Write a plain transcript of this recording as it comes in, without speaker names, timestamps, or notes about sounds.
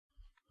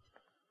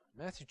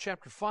Matthew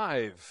chapter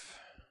 5.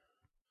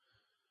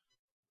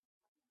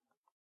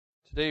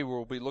 Today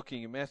we'll be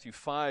looking at Matthew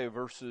 5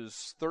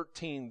 verses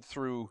 13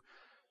 through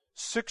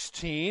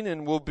 16,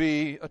 and we'll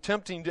be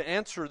attempting to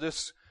answer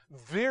this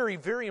very,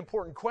 very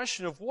important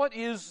question of what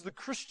is the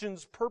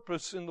Christian's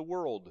purpose in the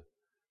world?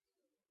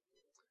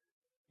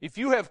 If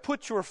you have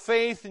put your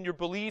faith and your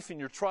belief and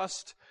your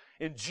trust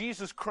in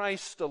Jesus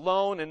Christ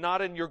alone and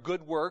not in your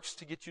good works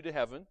to get you to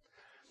heaven,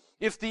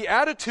 if the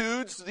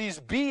attitudes,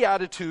 these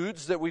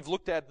beatitudes that we've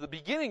looked at the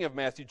beginning of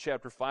Matthew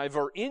chapter 5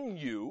 are in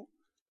you,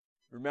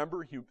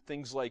 remember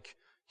things like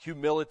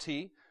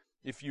humility,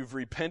 if you've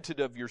repented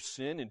of your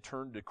sin and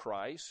turned to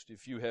Christ,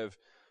 if you have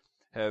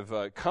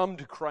come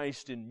to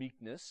Christ in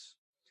meekness,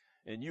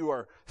 and you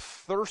are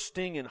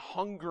thirsting and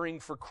hungering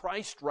for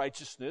Christ's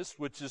righteousness,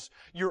 which is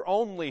your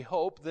only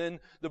hope, then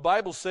the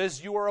Bible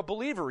says you are a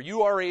believer.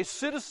 You are a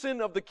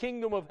citizen of the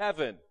kingdom of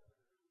heaven.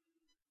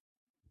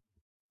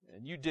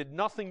 And you did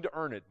nothing to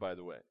earn it, by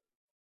the way.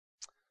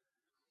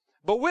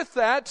 But with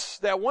that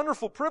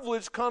wonderful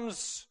privilege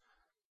comes,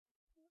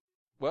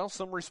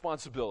 some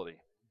responsibility.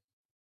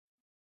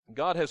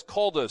 God has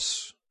called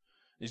us.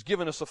 He's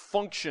given us a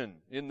function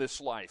in this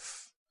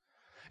life.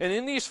 And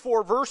in these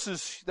 4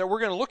 verses that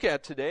we're going to look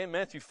at today, in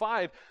Matthew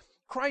 5,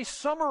 Christ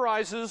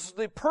summarizes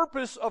the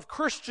purpose of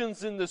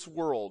Christians in this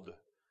world.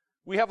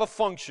 We have a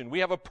function.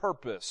 We have a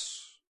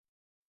purpose.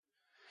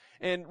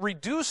 And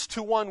reduced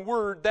to one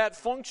word, that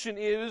function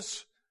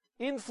is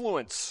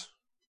influence.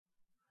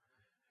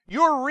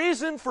 Your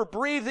reason for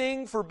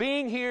breathing, for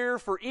being here,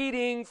 for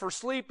eating, for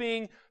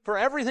sleeping, for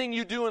everything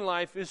you do in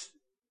life is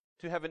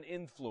to have an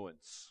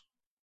influence.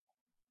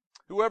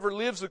 Whoever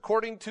lives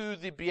according to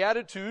the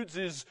Beatitudes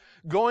is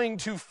going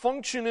to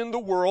function in the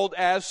world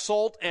as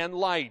salt and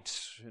light.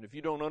 And if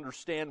you don't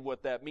understand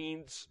what that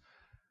means,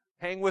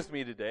 hang with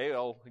me today.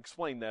 I'll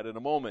explain that in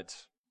a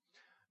moment.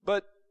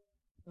 But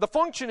the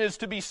function is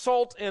to be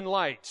salt and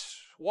light.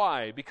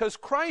 Why? Because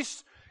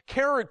Christ's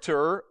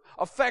character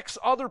affects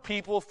other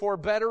people for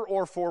better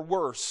or for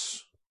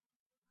worse.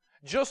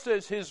 Just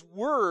as His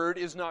Word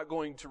is not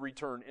going to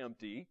return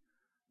empty,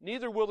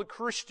 neither will the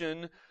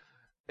Christian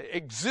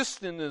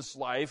exist in this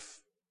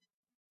life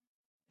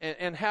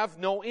and have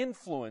no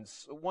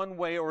influence one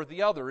way or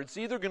the other. It's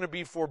either going to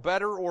be for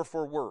better or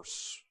for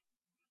worse.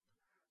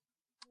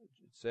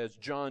 As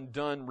John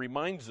Donne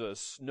reminds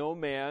us, no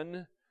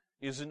man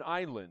is an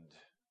island.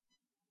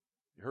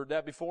 You heard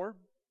that before?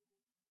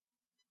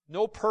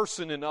 No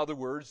person, in other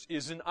words,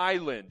 is an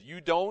island.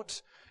 You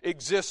don't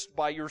exist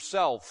by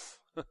yourself.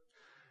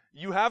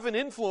 You have an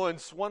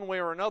influence one way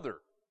or another.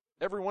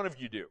 Every one of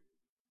you do.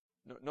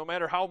 No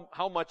matter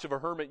how much of a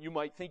hermit you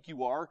might think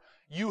you are,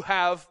 you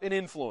have an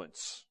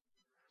influence.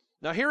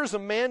 Now here is a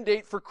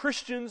mandate for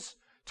Christians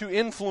to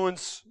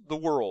influence the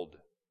world.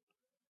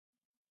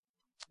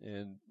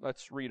 And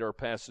let's read our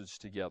passage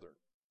together.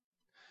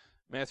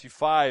 Matthew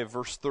 5,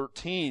 verse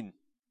 13.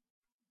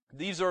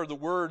 These are the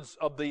words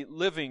of the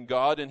living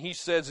God, and He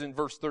says in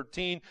verse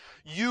 13,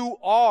 "You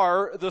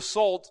are the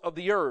salt of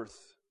the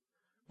earth.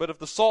 But if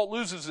the salt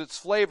loses its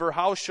flavor,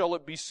 how shall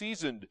it be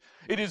seasoned?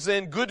 It is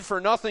then good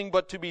for nothing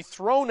but to be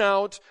thrown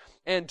out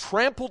and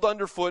trampled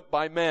underfoot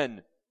by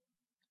men.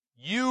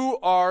 You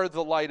are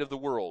the light of the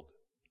world.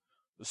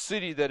 The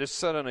city that is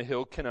set on a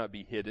hill cannot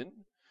be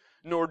hidden,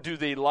 nor do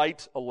they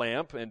light a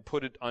lamp and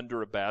put it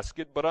under a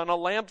basket, but on a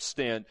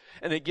lampstand,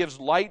 and it gives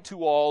light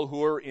to all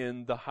who are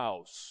in the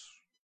house.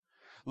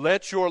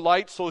 Let your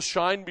light so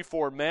shine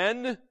before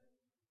men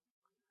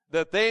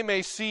that they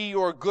may see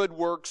your good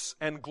works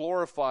and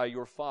glorify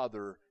your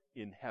Father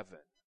in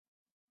heaven."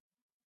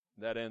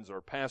 That ends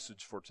our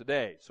passage for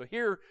today. So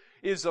here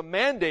is a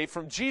mandate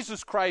from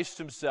Jesus Christ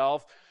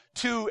Himself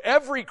to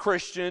every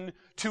Christian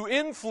to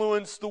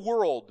influence the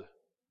world.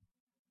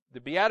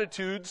 The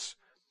Beatitudes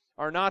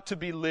are not to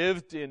be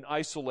lived in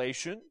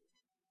isolation.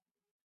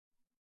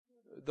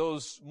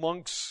 Those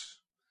monks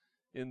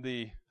in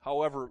the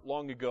however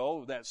long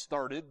ago that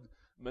started,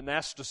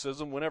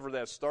 monasticism, whenever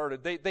that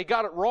started, they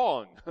got it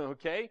wrong,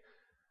 okay?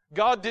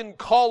 God didn't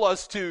call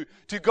us to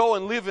go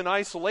and live in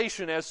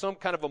isolation as some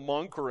kind of a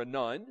monk or a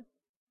nun.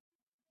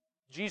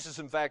 Jesus,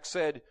 in fact,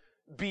 said,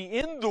 be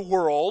in the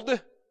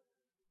world,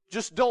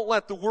 just don't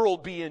let the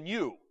world be in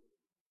you.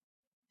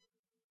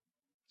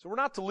 So we're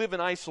not to live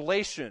in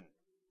isolation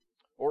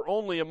or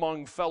only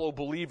among fellow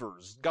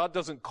believers. God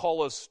doesn't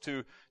call us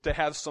to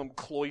have some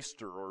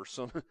cloister or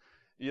some,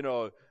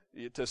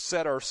 to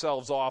set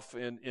ourselves off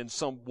in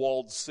some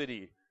walled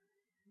city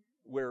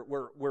where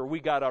we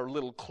got our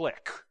little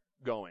clique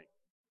going.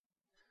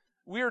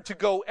 We are to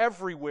go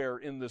everywhere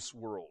in this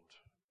world.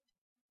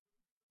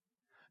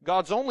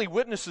 God's only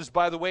witnesses,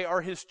 by the way,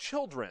 are His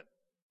children.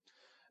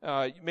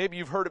 Maybe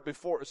you've heard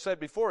it said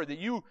before that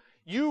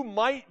you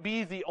might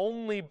be the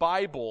only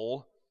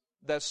Bible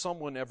that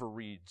someone ever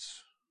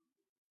reads.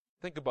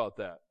 Think about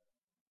that.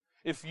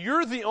 If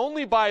you're the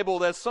only Bible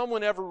that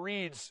someone ever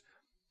reads,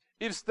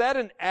 is that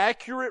an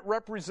accurate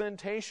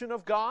representation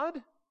of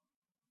God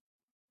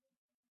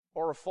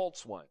or a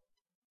false one?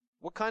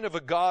 What kind of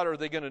a God are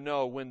they going to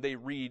know when they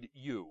read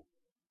you?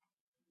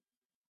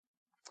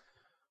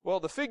 Well,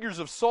 the figures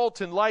of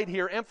salt and light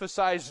here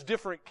emphasize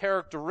different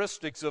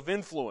characteristics of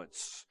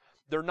influence.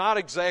 They're not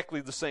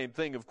exactly the same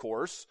thing, of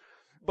course,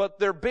 but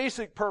their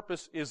basic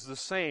purpose is the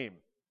same.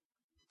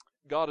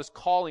 God is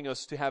calling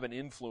us to have an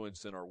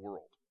influence in our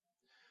world.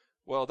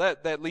 Well,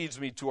 that leads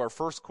me to our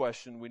first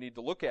question we need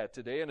to look at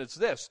today, and it's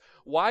this.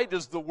 Why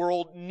does the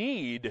world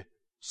need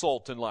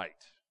salt and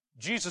light?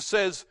 Jesus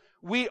says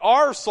we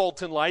are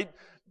salt and light,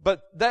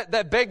 but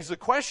that begs the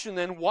question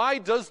then, why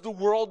does the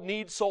world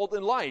need salt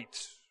and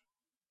light?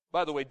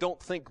 By the way,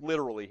 don't think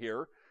literally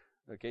here.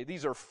 Okay,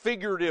 these are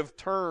figurative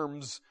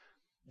terms.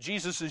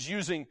 Jesus is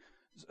using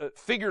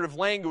figurative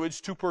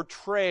language to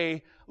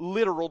portray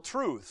literal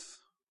truth.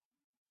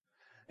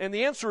 And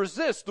the answer is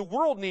this: the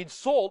world needs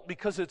salt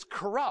because it's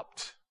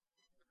corrupt.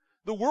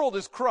 The world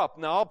is corrupt.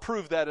 Now, I'll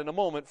prove that in a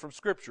moment from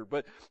Scripture.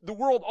 But the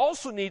world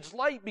also needs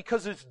light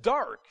because it's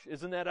dark.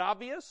 Isn't that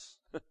obvious?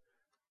 The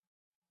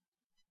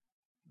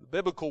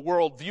biblical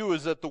worldview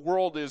is that the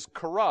world is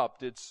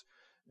corrupt. It's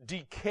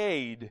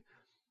decayed.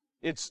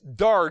 It's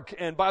dark.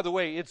 And by the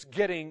way, it's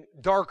getting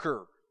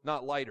darker,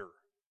 not lighter.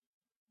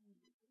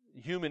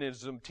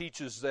 Humanism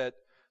teaches that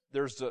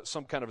there's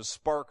some kind of a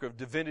spark of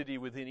divinity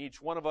within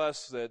each one of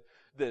us, that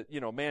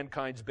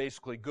mankind's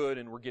basically good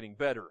and we're getting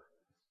better.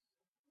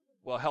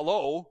 Well,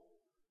 hello.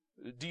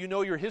 Do you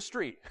know your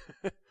history?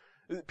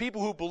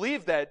 People who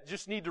believe that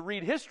just need to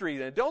read history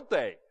then, don't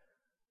they?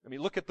 I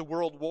mean, look at the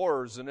world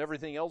wars and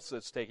everything else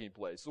that's taking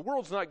place. The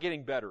world's not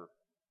getting better.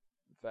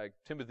 In fact,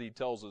 Timothy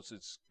tells us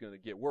it's going to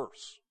get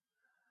worse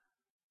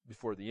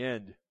before the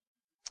end.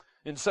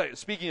 And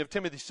speaking of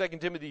Timothy, 2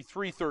 Timothy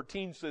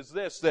 3:13 says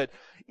this, that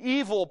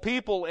evil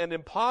people and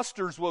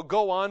impostors will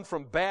go on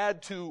from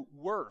bad to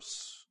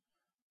worse,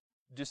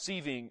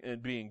 deceiving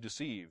and being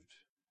deceived.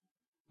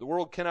 The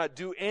world cannot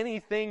do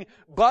anything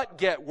but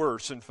get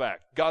worse, in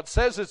fact. God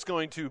says it's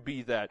going to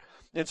be that.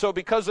 And so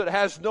because it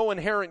has no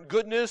inherent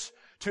goodness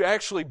to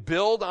actually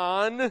build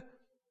on,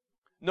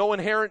 no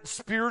inherent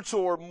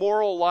spiritual or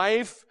moral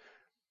life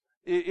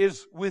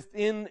is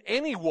within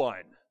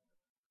anyone.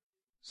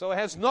 So it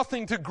has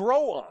nothing to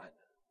grow on.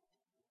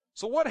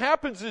 So what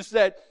happens is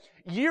that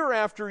year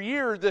after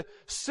year, the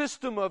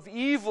system of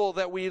evil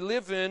that we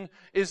live in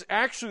is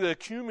actually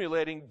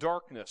accumulating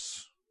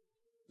darkness.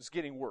 It's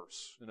getting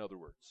worse, in other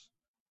words.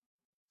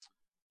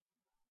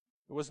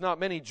 It was not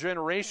many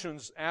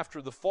generations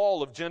after the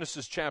fall of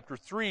Genesis chapter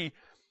 3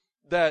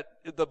 that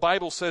the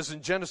Bible says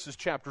in Genesis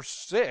chapter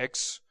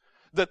 6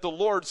 that the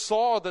Lord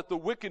saw that the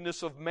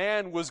wickedness of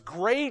man was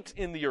great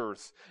in the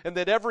earth, and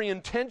that every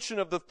intention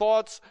of the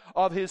thoughts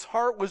of his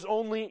heart was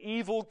only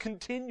evil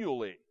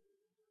continually.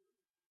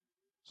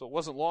 So it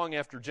wasn't long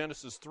after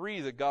Genesis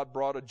 3 that God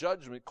brought a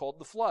judgment called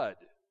the flood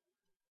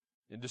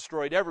and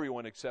destroyed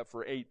everyone except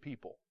for 8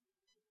 people.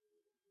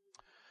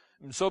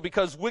 And so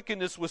because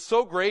wickedness was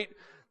so great,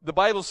 the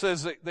Bible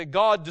says that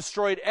God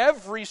destroyed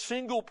every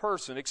single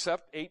person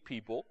except 8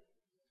 people.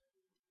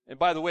 And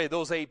by the way,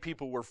 those 8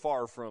 people were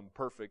far from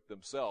perfect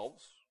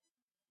themselves.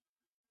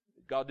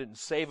 God didn't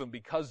save them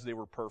because they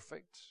were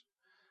perfect.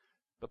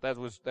 But that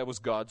was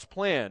God's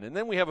plan. And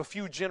then we have a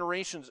few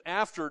generations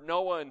after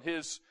Noah and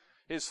his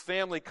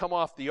family come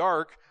off the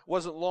ark. It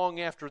wasn't long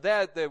after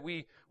that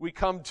we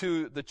come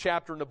to the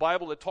chapter in the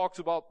Bible that talks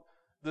about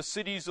the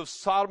cities of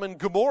Sodom and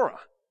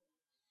Gomorrah.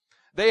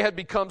 They had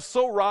become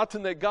so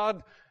rotten that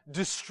God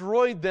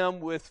destroyed them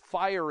with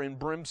fire and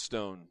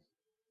brimstone.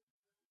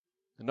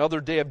 Another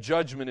day of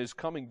judgment is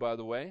coming, by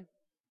the way.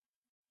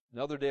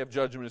 Another day of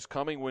judgment is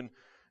coming when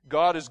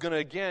God is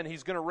going to,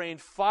 He's going to rain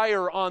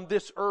fire on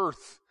this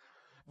earth.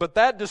 But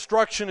that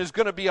destruction is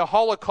going to be a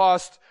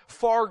holocaust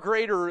far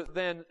greater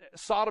than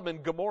Sodom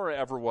and Gomorrah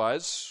ever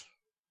was.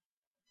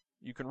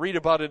 You can read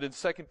about it in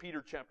 2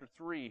 Peter chapter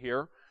 3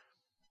 here,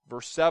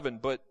 verse 7.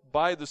 But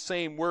by the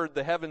same word,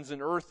 the heavens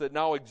and earth that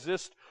now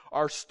exist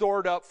are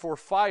stored up for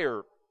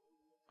fire,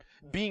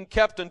 being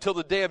kept until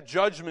the day of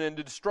judgment and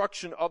the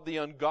destruction of the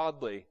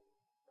ungodly.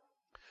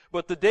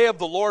 But the day of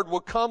the Lord will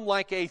come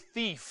like a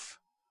thief,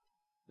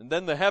 and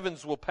then the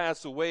heavens will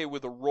pass away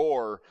with a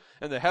roar,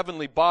 and the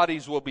heavenly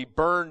bodies will be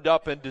burned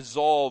up and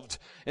dissolved,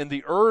 and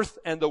the earth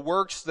and the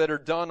works that are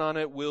done on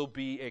it will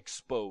be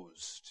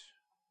exposed.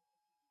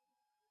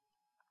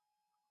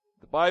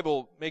 The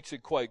Bible makes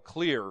it quite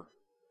clear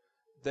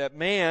that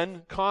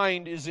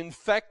mankind is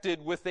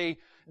infected with a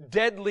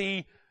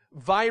deadly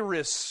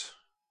virus,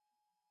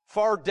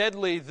 far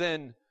deadly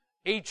than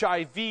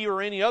HIV or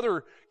any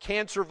other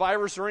cancer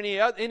virus or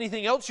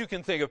anything else you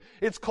can think of.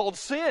 It's called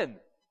sin.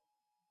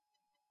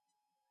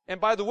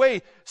 And by the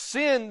way,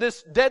 sin,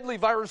 this deadly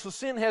virus of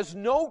sin, has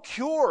no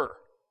cure.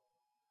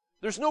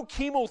 There's no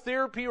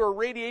chemotherapy or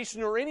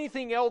radiation or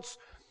anything else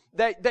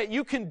that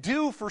you can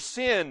do for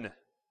sin.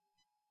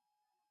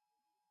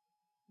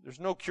 There's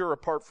no cure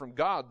apart from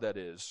God, that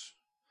is.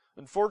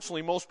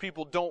 Unfortunately, most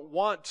people don't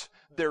want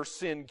their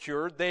sin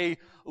cured. They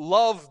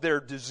love their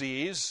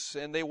disease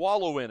and they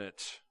wallow in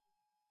it.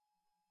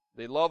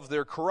 They love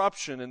their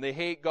corruption and they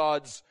hate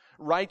God's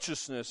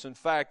righteousness. In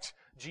fact,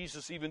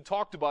 Jesus even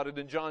talked about it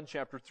in John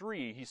chapter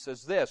 3. He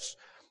says this,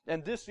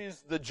 And this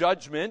is the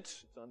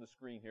judgment. It's on the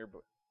screen here,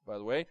 by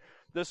the way.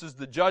 This is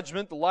the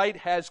judgment. The light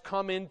has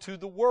come into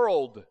the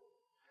world.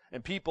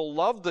 And people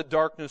love the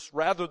darkness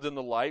rather than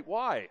the light.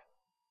 Why?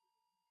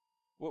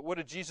 What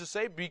did Jesus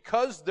say?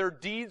 Because their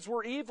deeds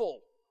were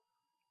evil.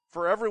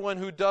 For everyone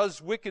who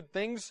does wicked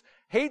things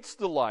hates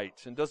the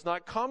light and does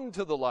not come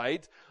to the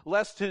light,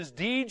 lest his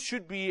deeds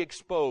should be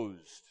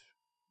exposed.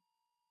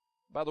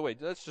 By the way,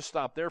 let's just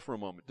stop there for a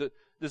moment.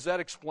 Does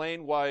that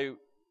explain why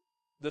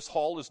this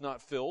hall is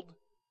not filled?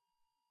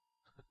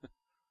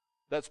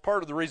 That's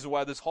part of the reason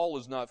why this hall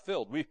is not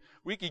filled.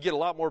 We could get a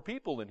lot more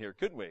people in here,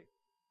 couldn't we?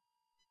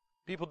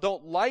 People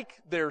don't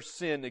like their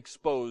sin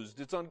exposed.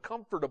 It's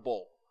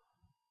uncomfortable.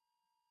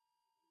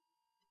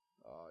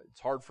 It's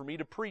hard for me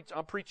to preach.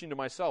 I'm preaching to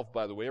myself,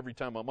 by the way, every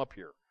time I'm up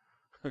here.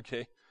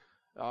 Okay?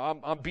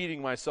 I'm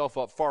beating myself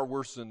up far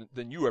worse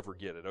than you ever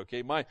get it,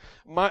 okay?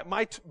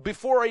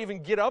 Before I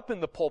even get up in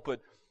the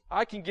pulpit,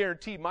 I can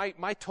guarantee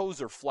my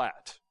toes are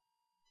flat.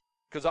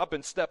 Because I've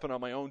been stepping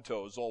on my own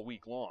toes all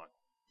week long.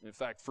 In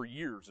fact, for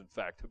years,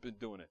 I've been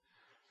doing it.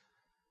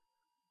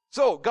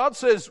 So, God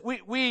says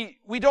we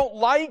don't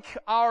like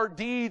our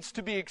deeds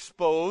to be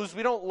exposed.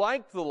 We don't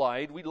like the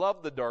light. We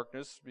love the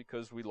darkness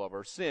because we love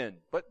our sin.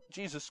 But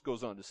Jesus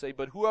goes on to say,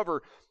 but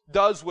whoever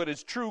does what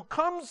is true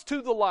comes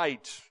to the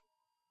light,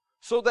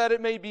 so that it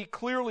may be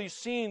clearly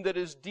seen that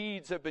his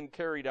deeds have been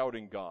carried out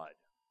in God.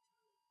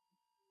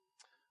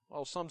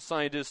 Well, some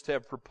scientists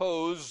have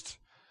proposed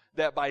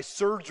that by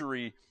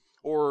surgery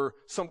or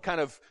some kind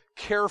of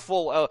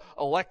careful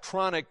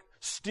electronic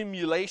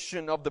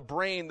stimulation of the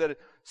brain, that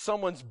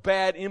someone's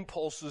bad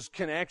impulses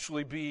can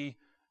actually be,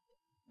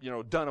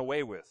 done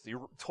away with,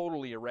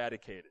 totally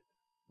eradicated.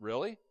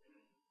 Really?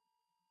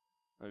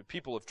 I mean,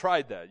 people have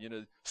tried that.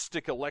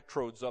 Stick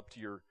electrodes up to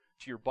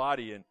your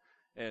body,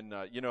 and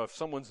if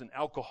someone's an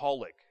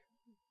alcoholic,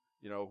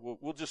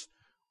 we'll just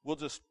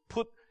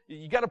put.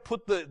 You got to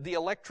put the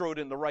electrode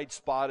in the right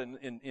spot,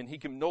 and he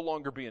can no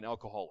longer be an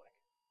alcoholic.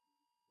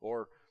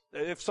 Or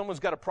if someone's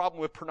got a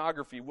problem with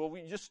pornography,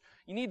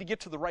 you need to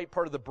get to the right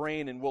part of the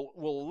brain, and we'll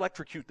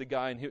electrocute the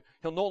guy, and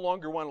he'll no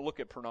longer want to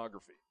look at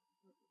pornography.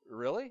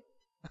 Really?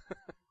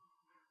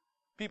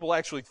 People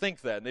actually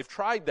think that, and they've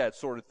tried that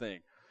sort of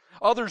thing.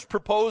 Others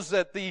propose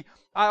that the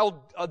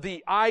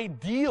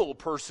ideal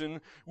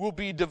person will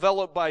be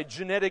developed by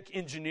genetic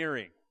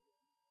engineering.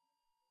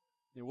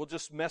 We'll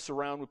just mess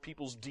around with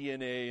people's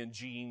DNA and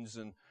genes,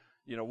 and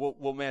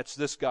we'll match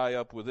this guy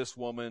up with this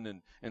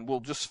woman, and we'll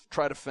just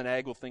try to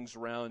finagle things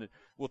around, and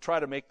we'll try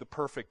to make the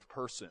perfect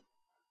person.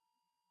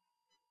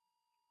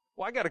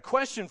 Well, I got a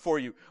question for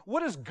you.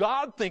 What does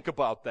God think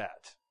about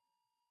that?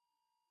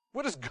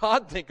 What does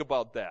God think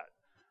about that?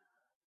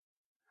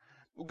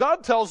 Well,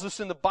 God tells us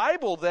in the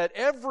Bible that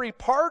every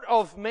part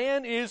of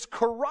man is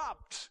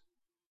corrupt.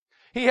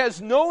 He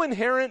has no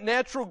inherent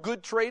natural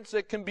good traits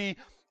that can be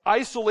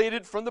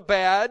isolated from the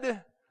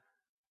bad.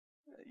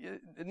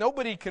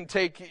 Nobody can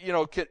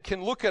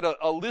can look at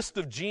a list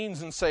of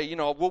genes and say,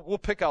 we'll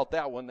pick out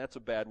that one, that's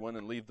a bad one,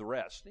 and leave the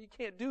rest. You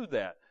can't do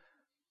that.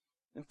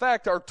 In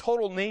fact, our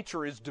total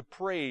nature is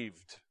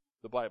depraved,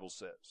 the Bible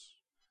says.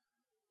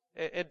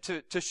 And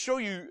to show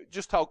you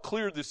just how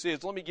clear this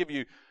is, let me give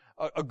you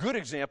a good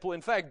example.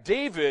 In fact,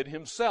 David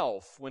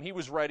himself, when he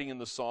was writing in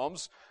the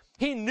Psalms,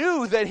 he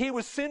knew that he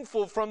was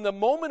sinful from the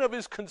moment of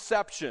his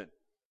conception.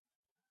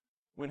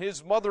 When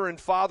his mother and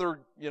father,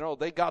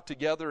 they got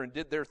together and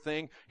did their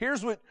thing.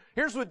 Here's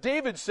what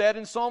David said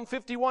in Psalm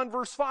 51,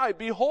 verse 5.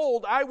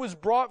 Behold, I was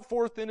brought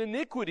forth in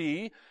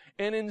iniquity,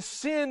 and in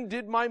sin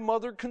did my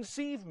mother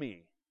conceive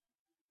me.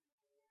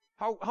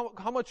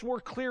 How much more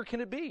clear can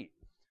it be?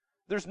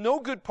 There's no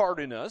good part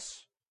in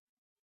us.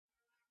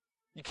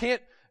 You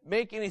can't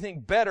make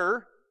anything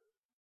better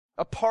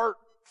apart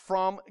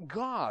from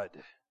God.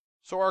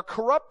 So our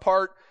corrupt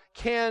part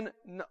can't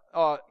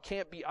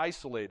be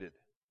isolated.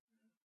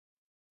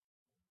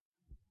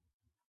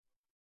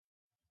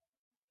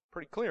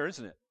 Pretty clear,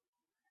 isn't it?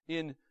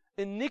 In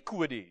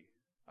iniquity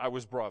I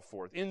was brought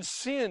forth. In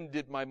sin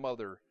did my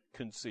mother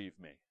conceive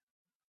me.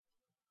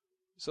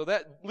 So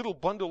that little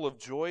bundle of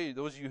joy,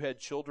 those of you who had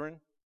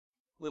children,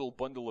 little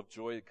bundle of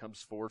joy that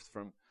comes forth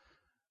from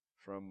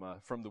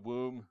the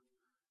womb,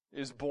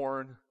 is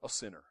born a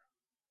sinner.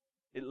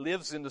 It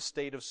lives in the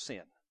state of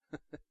sin.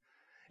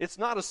 It's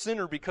not a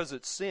sinner because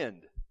it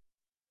sinned.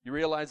 You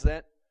realize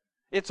that?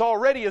 It's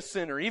already a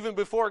sinner even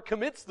before it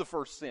commits the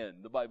first sin,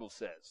 the Bible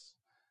says.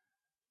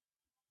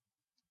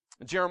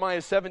 Jeremiah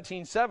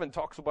 17:7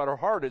 talks about our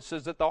heart. It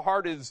says that the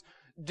heart is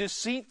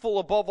deceitful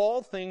above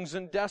all things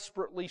and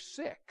desperately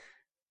sick.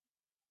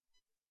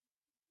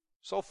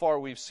 So far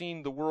we've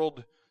seen the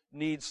world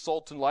needs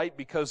salt and light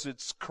because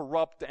it's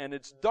corrupt and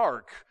it's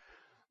dark.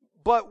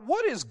 But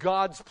what is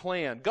God's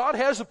plan? God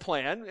has a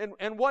plan,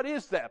 and what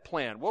is that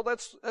plan? Well,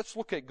 let's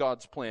look at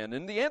God's plan.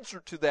 And the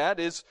answer to that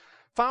is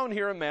found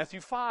here in Matthew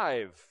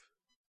 5.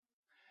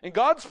 And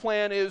God's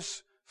plan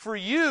is for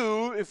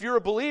you, if you're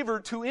a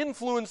believer, to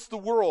influence the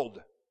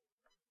world.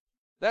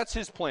 That's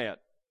His plan.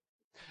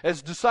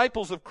 As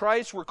disciples of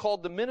Christ, we're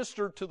called to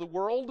minister to the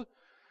world.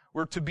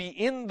 We're to be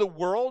in the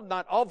world,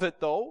 not of it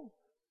though.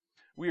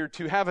 We are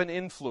to have an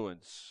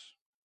influence.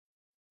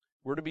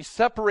 We're to be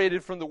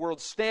separated from the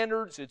world's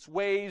standards, its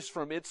ways,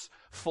 from its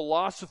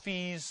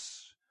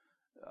philosophies.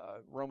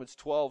 Romans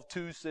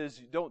 12:2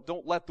 says,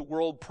 don't let the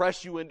world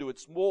press you into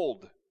its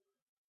mold.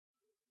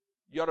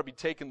 You ought to be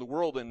taking the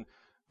world and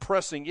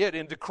pressing it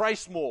into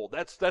Christ's mold.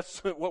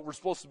 That's what we're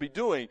supposed to be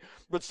doing.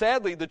 But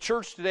sadly, the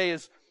church today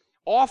is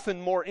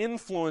often more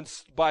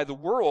influenced by the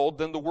world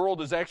than the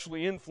world is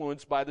actually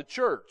influenced by the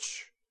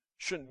church.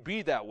 Shouldn't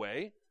be that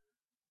way.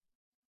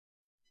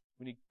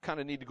 We kind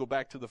of need to go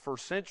back to the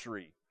first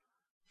century.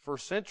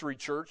 First century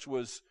church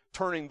was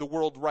turning the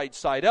world right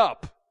side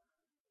up.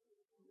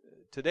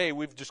 Today,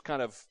 we've just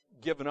kind of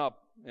given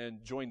up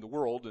and joined the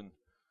world, and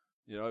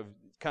have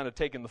kind of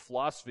taken the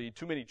philosophy.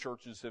 Too many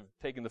churches have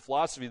taken the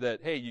philosophy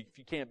that, hey, if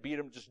you can't beat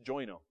them, just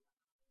join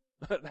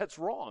them. That's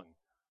wrong.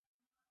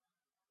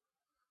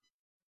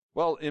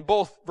 Well, in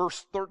both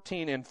verse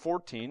 13 and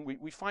 14,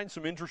 we find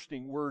some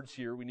interesting words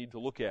here we need to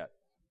look at.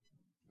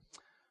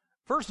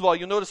 First of all,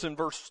 you'll notice in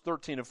verse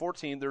 13 and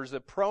 14, there's a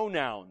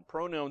pronoun.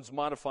 Pronouns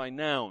modify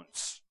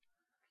nouns.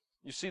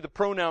 You see the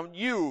pronoun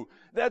you.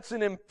 That's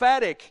an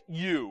emphatic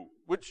you,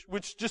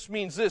 which just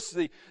means this.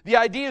 The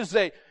idea is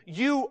that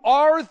you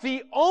are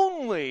the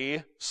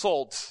only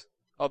salt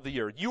of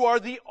the earth. You are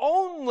the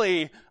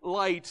only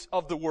light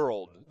of the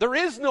world. There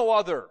is no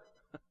other.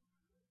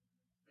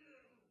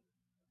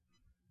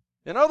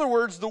 In other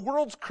words, the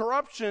world's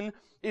corruption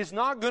is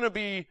not going to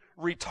be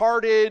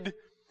retarded,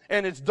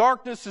 and its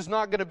darkness is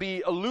not going to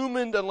be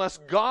illumined unless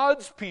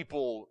God's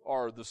people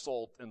are the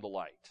salt and the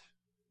light.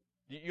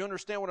 You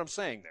understand what I'm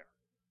saying there?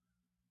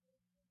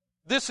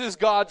 This is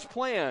God's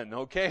plan,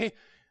 okay?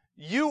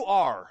 You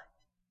are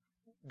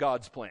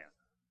God's plan.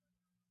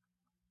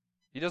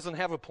 He doesn't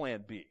have a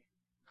plan B.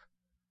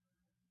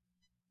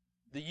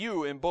 The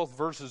you in both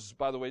verses,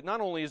 by the way,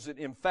 not only is it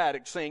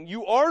emphatic, saying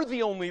you are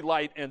the only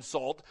light and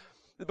salt,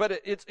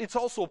 but it's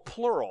also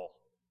plural.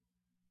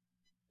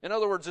 In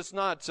other words, it's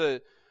not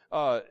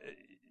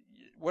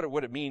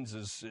what it means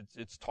is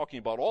it's talking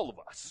about all of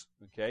us.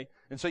 Okay,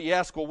 and so you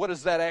ask, well, what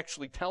is that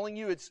actually telling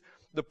you? It's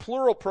the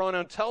plural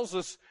pronoun tells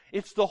us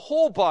it's the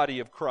whole body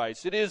of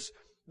Christ. It is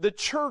the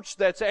church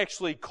that's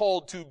actually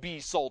called to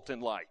be salt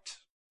and light.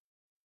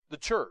 The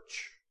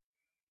church.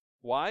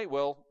 Why?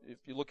 Well, if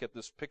you look at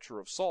this picture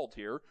of salt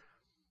here,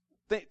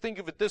 think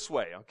of it this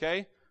way.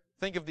 Okay.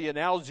 Think of the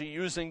analogy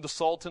using the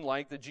salt and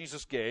light that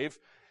Jesus gave.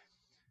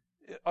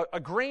 A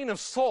grain of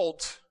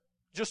salt,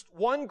 just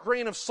one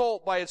grain of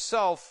salt by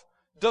itself,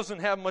 doesn't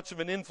have much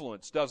of an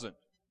influence, does it?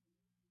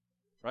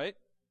 Right?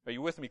 Are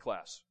you with me,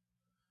 class?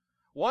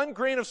 One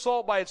grain of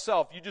salt by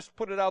itself, you just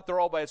put it out there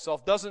all by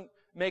itself, doesn't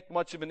make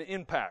much of an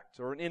impact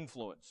or an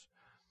influence.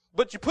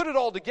 But you put it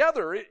all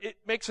together, it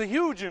makes a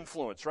huge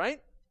influence,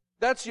 right?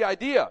 That's the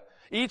idea.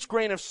 Each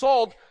grain of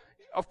salt,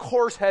 of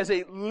course, has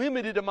a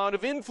limited amount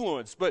of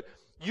influence, but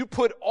you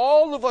put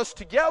all of us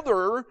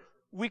together,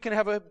 we can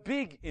have a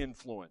big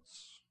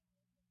influence.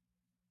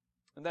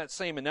 And that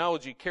same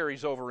analogy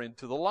carries over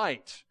into the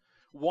light.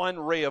 One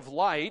ray of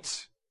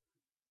light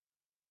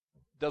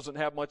doesn't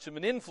have much of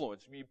an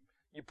influence.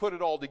 You put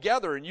it all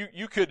together, and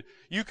you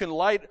can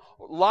light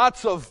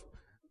lots of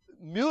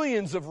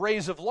millions of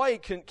rays of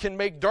light can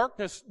make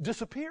darkness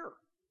disappear.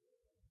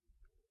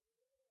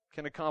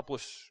 Can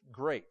accomplish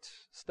great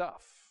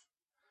stuff.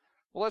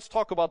 Well, let's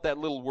talk about that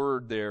little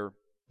word there.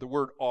 The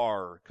word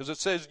are, because it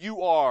says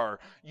you are.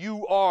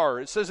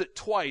 It says it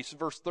twice,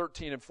 verse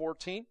 13 and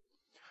 14.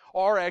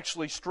 Are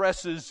actually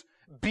stresses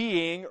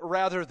being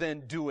rather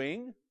than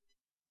doing.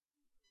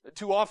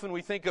 Too often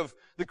we think of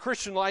the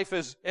Christian life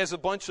as a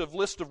bunch of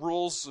list of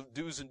rules of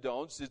do's and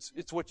don'ts.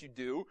 It's what you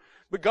do.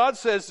 But God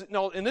says,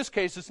 no, in this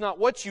case, it's not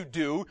what you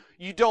do.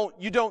 You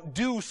don't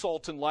do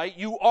salt and light.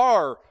 You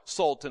are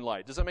salt and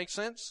light. Does that make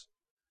sense?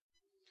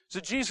 So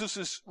Jesus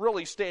is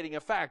really stating a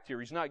fact here.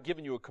 He's not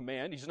giving you a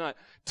command. He's not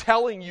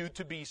telling you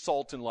to be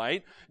salt and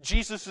light.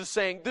 Jesus is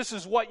saying this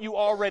is what you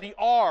already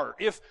are.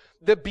 If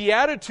the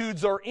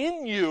Beatitudes are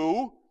in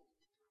you,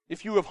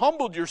 if you have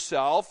humbled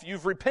yourself,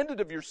 you've repented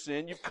of your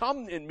sin, you've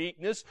come in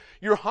meekness,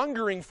 you're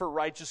hungering for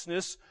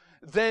righteousness,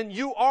 then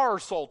you are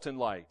salt and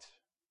light.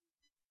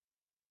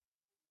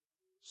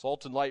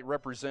 Salt and light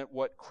represent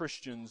what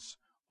Christians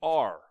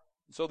are.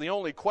 So the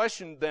only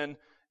question then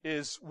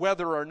is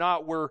whether or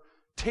not we're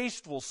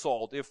tasteful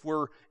salt, if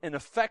we're an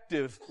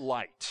effective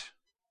light.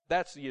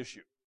 That's the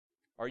issue.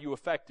 Are you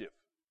effective?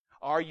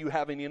 Are you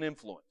having an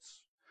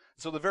influence?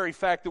 So the very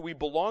fact that we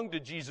belong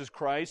to Jesus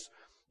Christ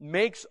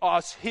makes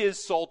us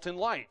His salt and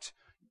light.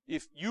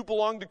 If you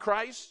belong to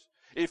Christ,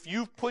 if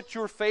you've put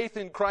your faith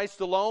in Christ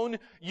alone,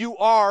 you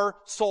are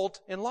salt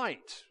and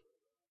light.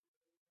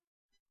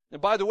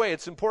 And by the way,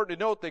 it's important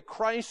to note that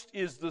Christ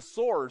is the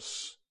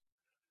source.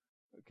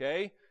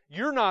 Okay?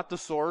 You're not the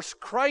source.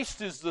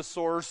 Christ is the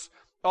source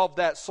of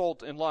that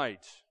salt and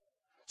light.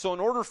 So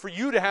in order for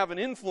you to have an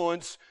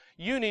influence,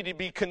 you need to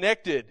be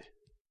connected.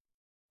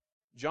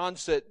 John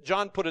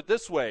put it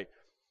this way,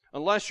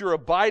 unless you're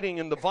abiding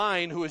in the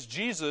vine, who is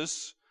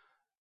Jesus,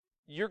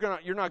 you're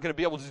not going to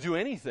be able to do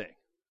anything.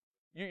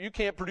 You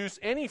can't produce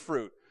any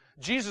fruit.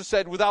 Jesus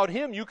said, without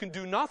Him, you can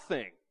do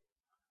nothing.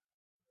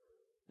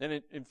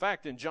 And in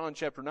fact, in John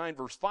chapter 9,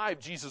 verse 5,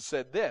 Jesus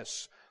said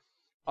this,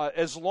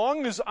 as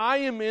long as I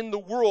am in the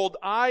world,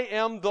 I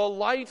am the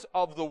light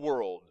of the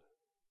world.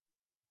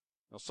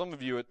 Now, some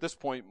of you at this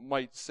point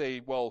might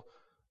say, well,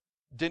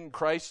 didn't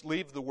Christ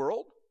leave the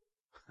world?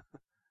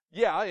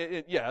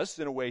 Yes,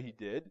 in a way He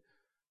did.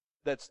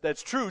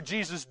 That's true.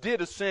 Jesus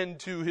did ascend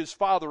to His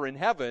Father in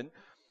heaven.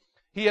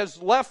 He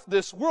has left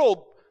this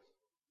world.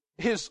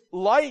 His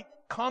light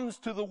comes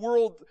to the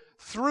world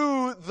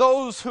through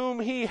those whom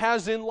He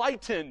has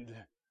enlightened.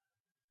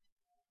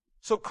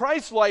 So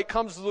Christ's light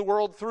comes to the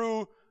world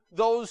through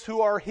those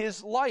who are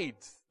His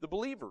light, the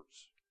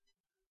believers.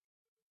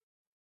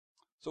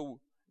 So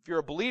if you're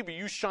a believer,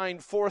 you shine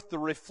forth the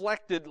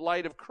reflected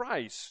light of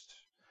Christ.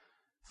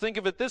 Think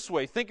of it this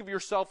way. Think of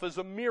yourself as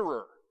a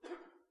mirror.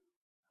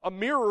 A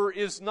mirror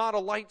is not a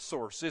light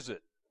source, is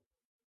it?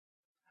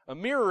 A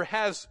mirror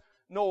has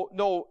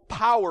no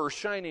power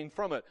shining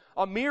from it.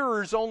 A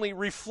mirror is only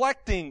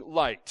reflecting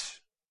light.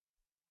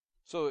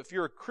 So if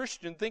you're a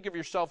Christian, think of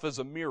yourself as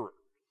a mirror.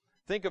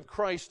 Think of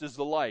Christ as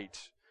the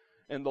light,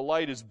 and the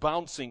light is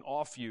bouncing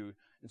off you,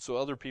 and so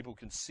other people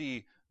can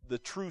see the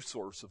true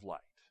source of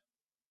light.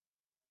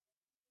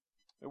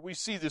 We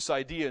see this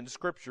idea in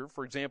Scripture.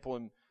 For example,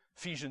 in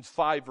Ephesians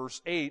 5,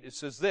 verse 8, it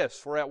says this,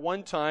 for at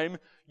one time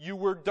you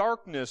were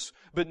darkness,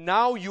 but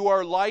now you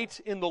are light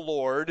in the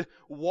Lord.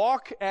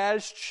 Walk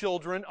as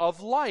children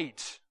of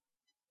light.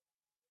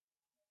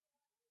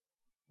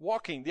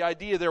 Walking, the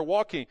idea there,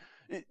 walking.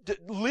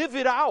 Live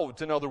it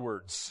out, in other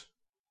words.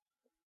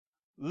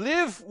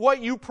 Live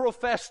what you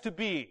profess to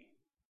be.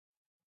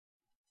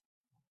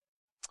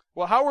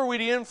 Well, how are we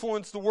to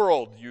influence the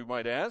world, you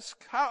might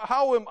ask?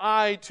 How am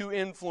I to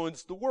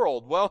influence the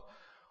world? Well,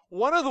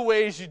 one of the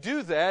ways you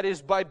do that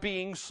is by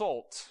being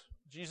salt.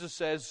 Jesus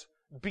says,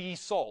 be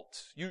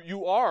salt.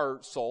 You are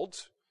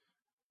salt,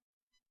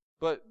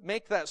 but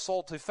make that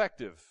salt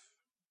effective,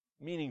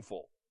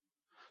 meaningful.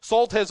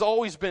 Salt has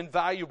always been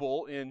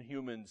valuable in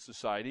human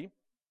society.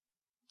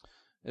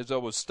 As I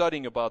was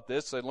studying about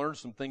this, I learned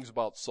some things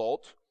about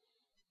salt.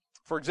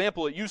 For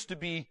example, it used to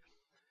be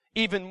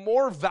even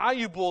more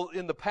valuable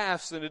in the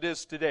past than it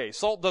is today.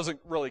 Salt doesn't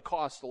really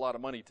cost a lot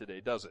of money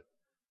today, does it?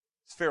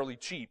 It's fairly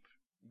cheap.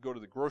 You go to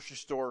the grocery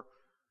store,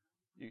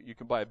 you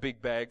can buy a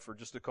big bag for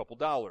just a couple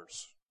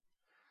dollars.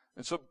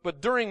 And so,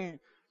 but during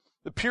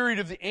the period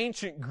of the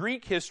ancient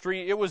Greek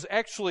history, it was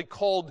actually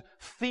called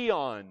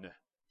theon.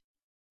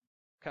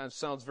 Kind of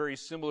sounds very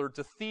similar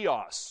to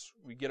theos.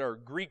 We get our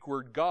Greek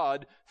word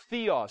God,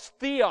 theos,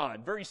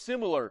 theon, very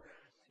similar.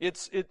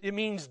 It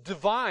means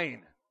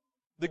divine.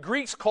 The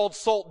Greeks called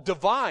salt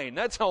divine.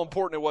 That's how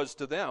important it was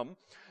to them.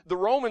 The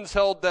Romans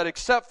held that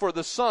except for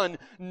the sun,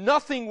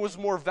 nothing was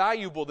more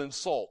valuable than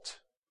salt.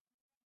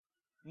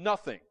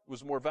 Nothing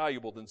was more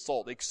valuable than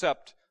salt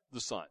except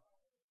the sun.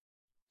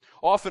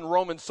 Often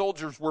Roman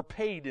soldiers were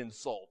paid in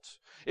salt.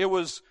 It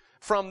was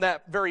from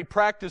that very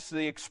practice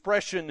the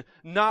expression,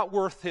 not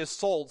worth his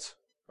salt,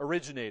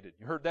 originated.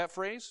 You heard that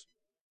phrase?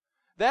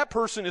 That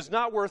person is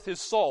not worth his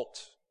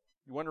salt.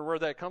 You wonder where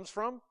that comes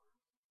from?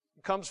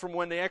 It comes from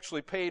when they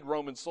actually paid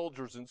Roman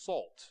soldiers in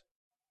salt.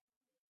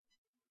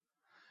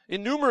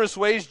 In numerous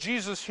ways,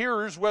 Jesus'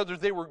 hearers, whether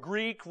they were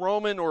Greek,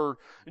 Roman, or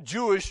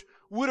Jewish,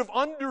 would have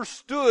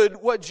understood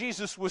what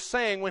Jesus was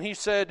saying when He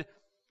said,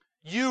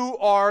 you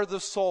are the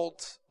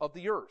salt of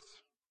the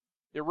earth.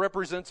 It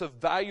represents a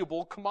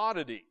valuable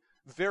commodity,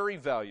 very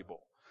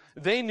valuable.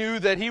 They knew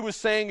that He was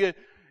saying,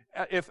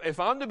 if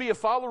I'm to be a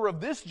follower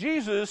of this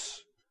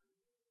Jesus,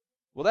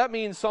 well, that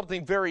means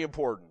something very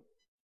important.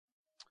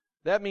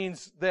 That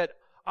means that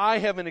I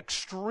have an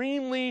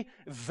extremely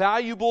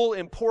valuable,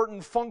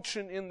 important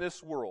function in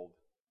this world.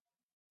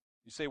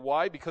 You say,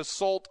 why? Because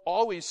salt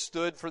always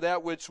stood for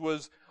that which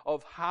was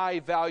of high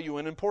value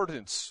and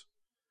importance.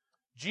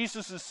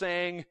 Jesus is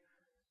saying,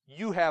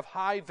 you have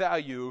high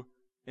value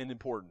and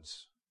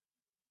importance.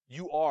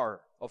 You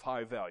are of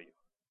high value.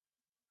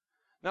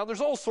 Now,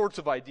 there's all sorts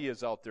of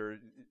ideas out there.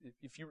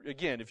 If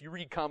you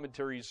read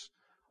commentaries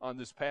on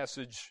this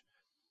passage,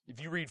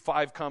 if you read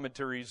 5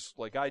 commentaries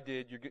like I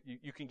did,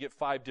 you can get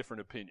 5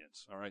 different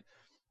opinions, all right?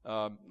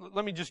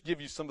 Let me just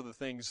give you some of the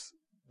things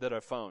that I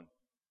found.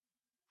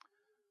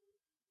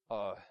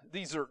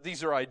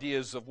 These are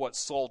ideas of what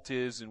salt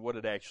is and what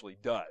it actually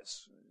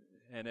does.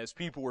 And as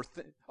people were,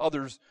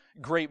 others,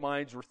 great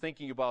minds were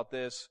thinking about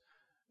this,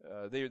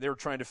 they were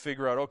trying to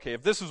figure out, okay,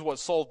 if this is what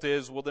salt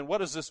is, well then what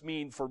does this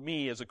mean for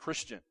me as a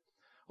Christian?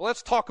 Well,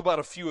 let's talk about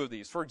a few of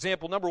these. For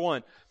example, number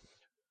 1,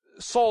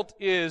 salt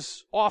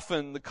is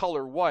often the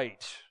color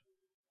white.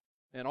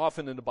 And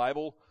often in the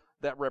Bible,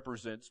 that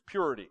represents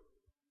purity.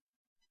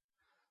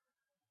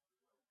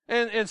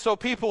 And so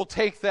people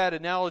take that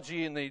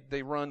analogy and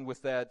they run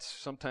with that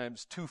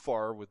sometimes too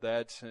far with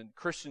that. And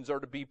Christians are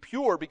to be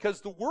pure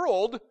because the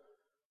world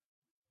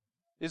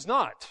is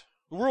not.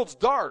 The world's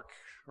dark,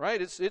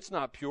 right? It's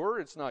not pure.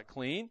 It's not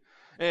clean.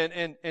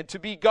 And to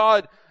be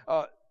God,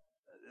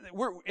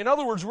 in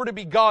other words, we're to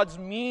be God's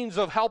means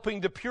of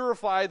helping to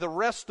purify the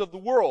rest of the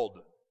world.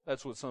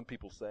 That's what some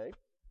people say.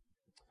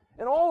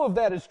 And all of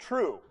that is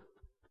true.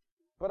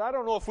 But I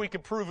don't know if we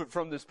can prove it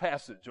from this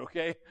passage,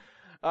 okay?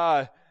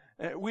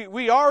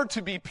 We are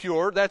to be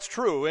pure, that's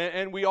true,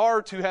 and we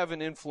are to have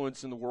an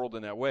influence in the world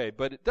in that way.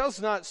 But it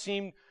does not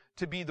seem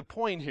to be the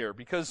point here,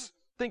 because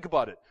think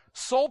about it.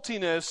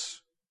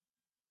 Saltiness,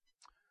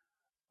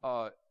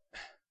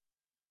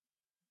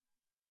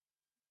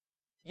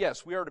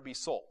 yes, we are to be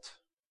salt.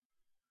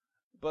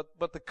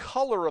 But the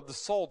color of the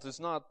salt is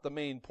not the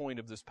main point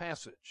of this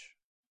passage.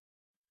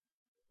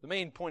 The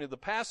main point of the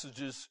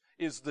passage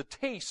is the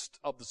taste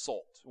of the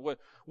salt.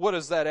 What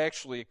does that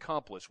actually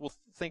accomplish? We'll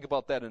think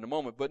about that in a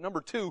moment. But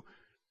number two,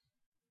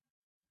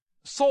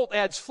 salt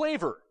adds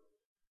flavor.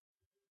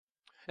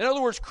 In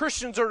other words,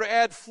 Christians are to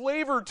add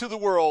flavor to the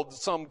world,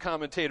 some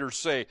commentators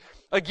say.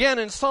 Again,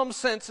 in some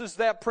senses,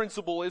 that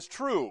principle is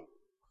true.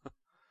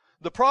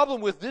 The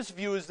problem with this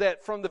view is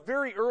that from the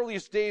very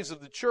earliest days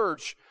of the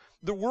church,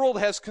 the world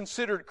has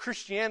considered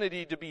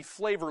Christianity to be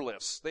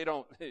flavorless. They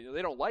don't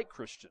like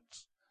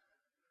Christians.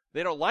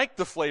 They don't like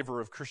the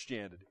flavor of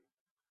Christianity,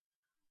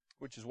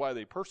 which is why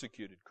they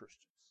persecuted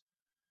Christians.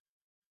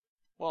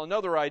 Well,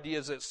 another idea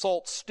is that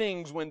salt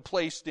stings when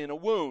placed in a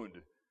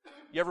wound.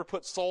 You ever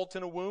put salt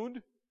in a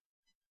wound?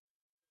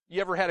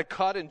 You ever had a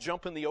cut and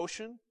jump in the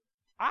ocean?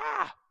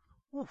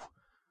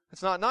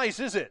 That's not nice,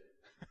 is it?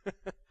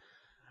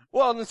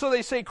 Well, and so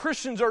they say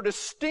Christians are to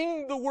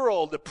sting the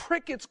world, to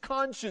prick its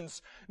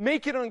conscience,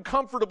 make it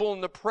uncomfortable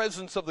in the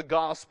presence of the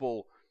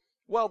gospel.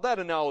 Well, that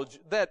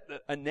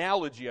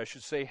analogy, I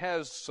should say,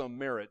 has some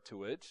merit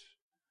to it.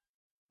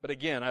 But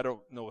again, I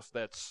don't know if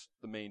that's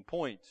the main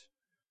point.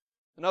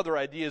 Another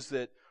idea is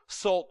that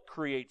salt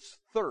creates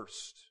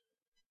thirst.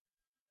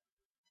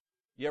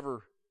 You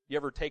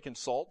ever taken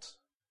salt?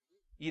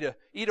 Eat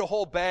a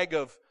whole bag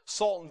of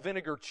salt and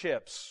vinegar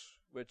chips,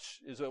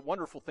 which is a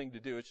wonderful thing to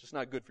do. It's just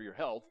not good for your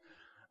health.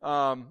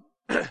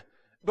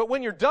 But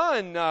when you're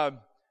done,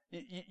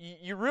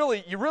 you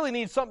really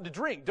need something to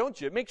drink,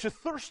 don't you? It makes you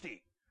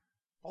thirsty.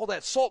 All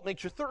that salt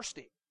makes you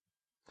thirsty.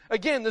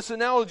 Again, this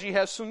analogy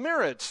has some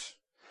merit.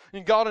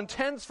 And God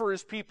intends for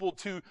His people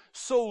to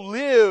so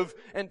live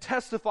and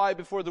testify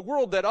before the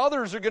world that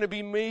others are going to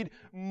be made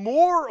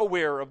more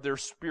aware of their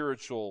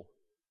spiritual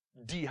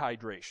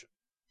dehydration.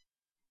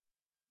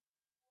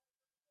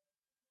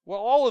 Well,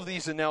 all of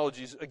these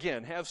analogies,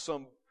 again, have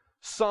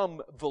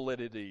some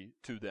validity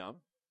to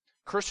them.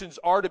 Christians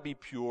are to be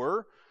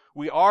pure.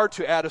 We are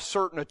to add a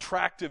certain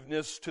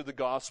attractiveness to the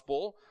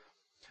gospel.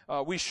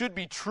 We should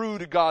be true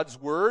to God's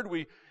word.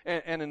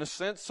 And in a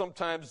sense,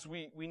 sometimes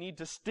we need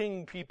to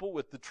sting people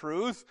with the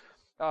truth.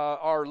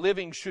 Our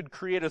living should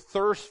create a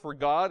thirst for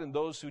God in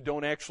those who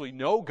don't actually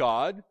know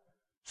God.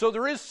 So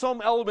there is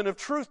some element of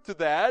truth to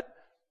that.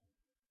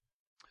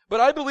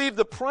 But I believe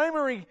the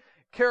primary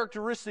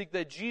characteristic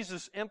that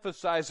Jesus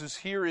emphasizes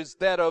here is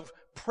that of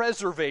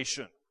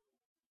preservation.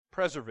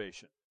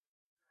 Preservation.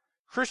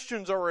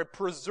 Christians are a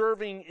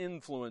preserving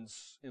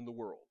influence in the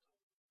world.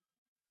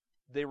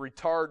 They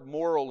retard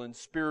moral and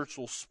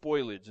spiritual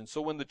spoilage. And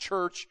so when the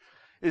church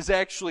is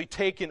actually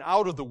taken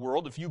out of the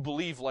world, if you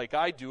believe like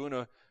I do in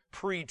a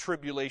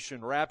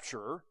pre-tribulation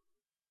rapture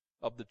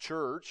of the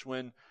church,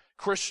 when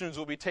Christians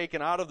will be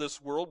taken out of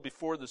this world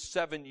before the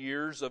 7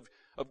 years of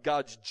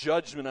God's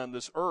judgment on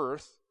this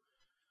earth,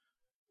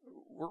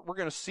 we're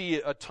going to see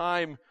a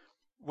time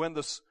when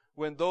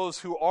those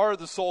who are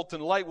the salt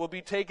and light will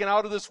be taken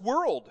out of this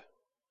world.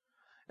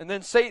 And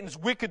then Satan's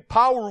wicked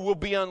power will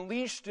be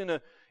unleashed in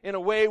a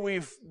way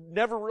we've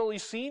never really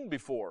seen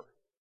before.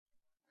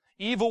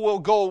 Evil will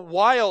go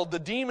wild. The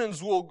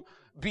demons will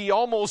be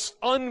almost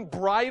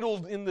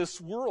unbridled in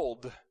this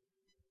world.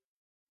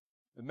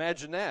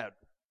 Imagine that.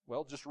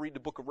 Well, just read the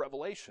book of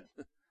Revelation.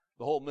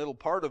 The whole middle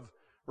part of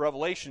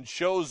Revelation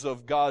shows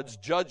of God's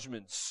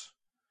judgments.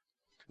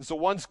 And so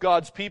once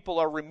God's people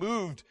are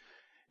removed,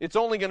 it's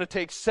only going to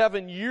take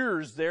 7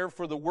 years there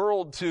for the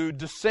world to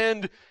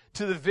descend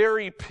to the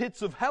very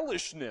pits of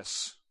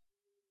hellishness.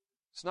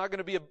 It's not going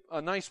to be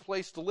a nice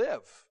place to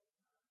live.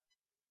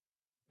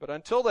 But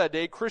until that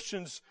day,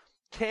 Christians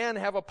can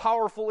have a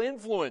powerful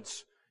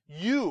influence.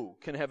 You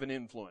can have an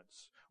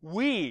influence.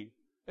 We,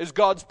 as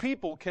God's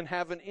people, can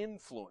have an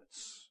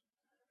influence.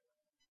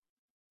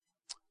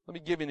 Let me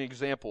give you an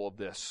example of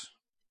this.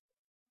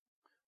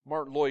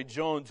 Martin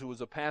Lloyd-Jones, who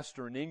was a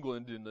pastor in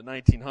England in the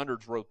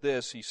 1900s, wrote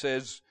this. He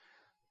says,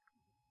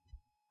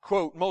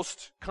 quote,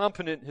 "Most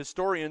competent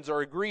historians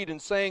are agreed in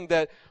saying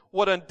that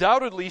what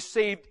undoubtedly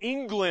saved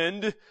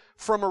England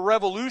from a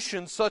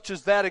revolution such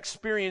as that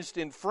experienced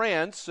in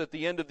France at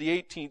the end of the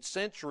 18th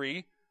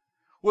century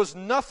was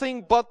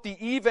nothing but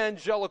the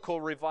evangelical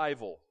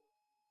revival.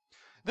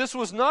 This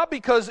was not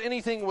because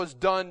anything was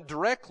done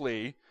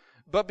directly,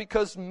 but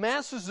because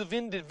masses of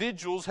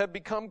individuals have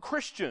become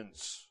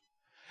Christians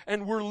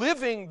and were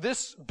living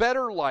this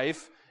better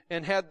life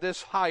and had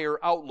this higher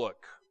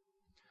outlook.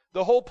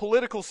 The whole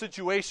political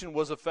situation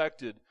was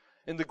affected,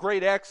 and the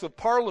great acts of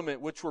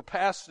Parliament which were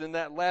passed in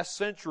that last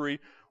century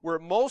were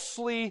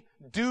mostly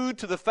due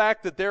to the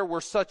fact that there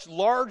were such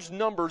large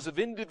numbers of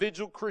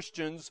individual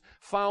Christians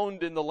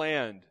found in the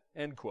land.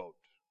 End quote.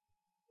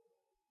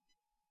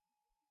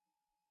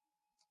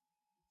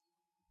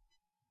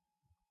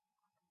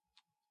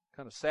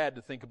 Kind of sad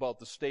to think about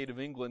the state of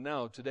England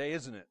now today,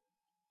 isn't it?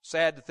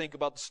 Sad to think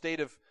about the state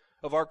of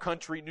our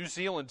country, New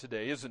Zealand,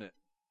 today, isn't it?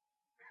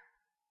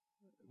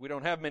 We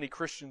don't have many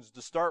Christians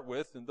to start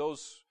with, and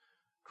those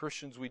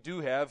Christians we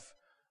do have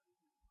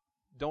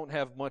don't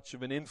have much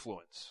of an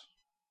influence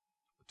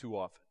too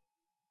often.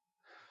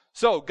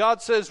 So,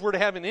 God says we're to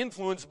have an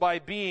influence by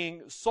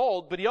being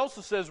salt, but He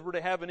also says we're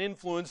to have an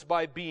influence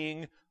by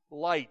being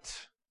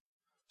light.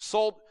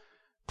 Salt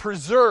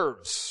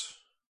preserves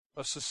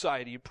a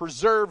society. It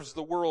preserves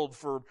the world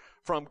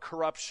from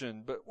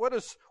corruption. But what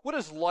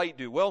does light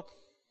do? Well,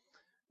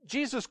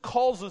 Jesus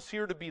calls us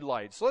here to be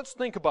light. So let's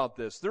think about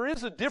this. There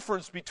is a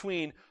difference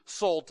between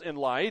salt and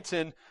light,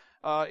 and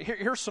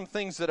here's some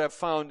things that I've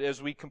found as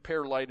we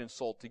compare light and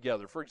salt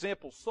together. For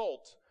example,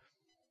 salt,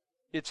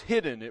 it's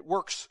hidden. It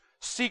works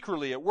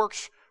secretly. It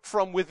works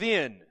from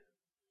within.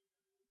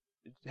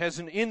 It has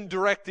an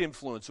indirect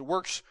influence. It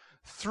works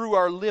through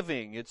our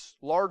living. It's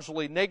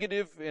largely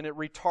negative, and it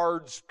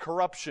retards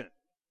corruption.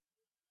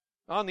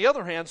 On the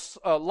other hand,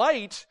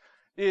 light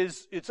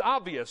it's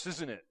obvious,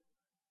 isn't it?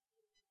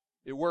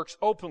 It works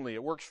openly.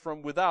 It works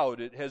from without.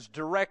 It has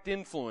direct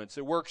influence.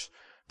 It works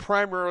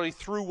primarily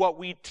through what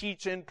we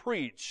teach and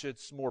preach.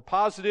 It's more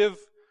positive,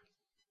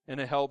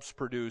 and it helps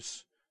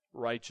produce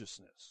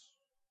righteousness.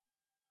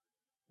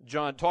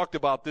 John talked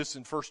about this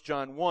in 1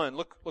 John 1.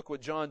 Look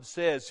what John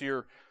says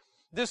here.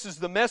 This is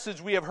the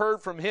message we have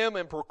heard from Him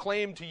and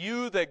proclaimed to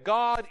you, that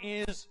God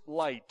is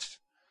light,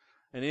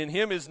 and in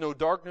Him is no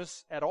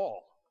darkness at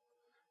all.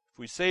 If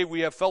we say we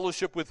have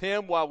fellowship with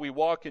Him while we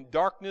walk in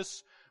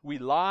darkness, we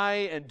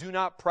lie and do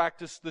not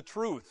practice the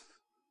truth.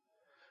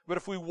 But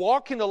if we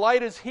walk in the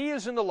light as He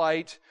is in the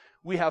light,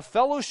 we have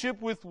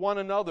fellowship with one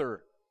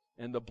another,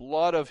 and the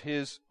blood of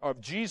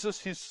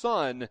Jesus, His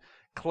Son,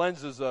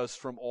 cleanses us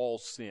from all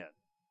sin.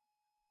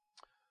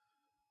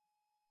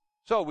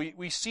 So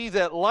we see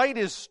that light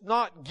is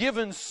not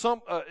given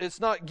it's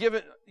not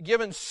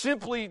given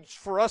simply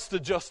for us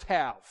to just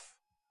have.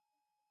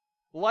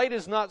 Light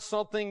is not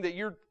something that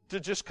you're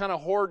to just kind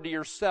of hoard to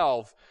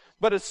yourself,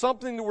 but it's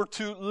something that we're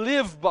to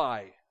live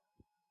by.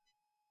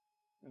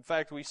 In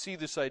fact, we see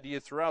this idea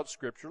throughout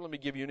Scripture. Let me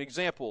give you an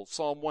example.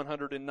 Psalm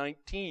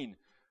 119,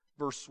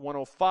 verse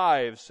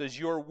 105 says,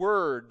 "Your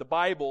word," the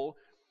Bible,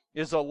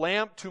 "is a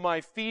lamp to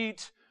my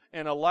feet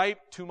and a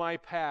light to my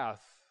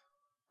path."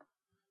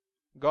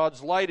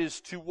 God's light is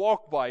to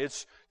walk by.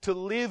 It's to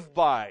live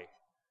by.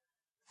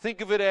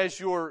 Think of it as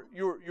your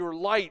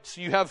light.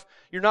 So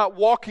you're not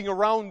walking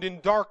around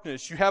in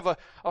darkness. You have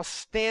a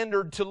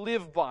standard to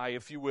live by,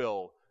 if you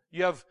will.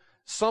 You have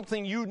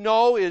something you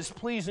know is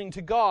pleasing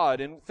to God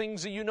and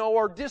things that you know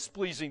are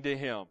displeasing to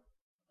Him.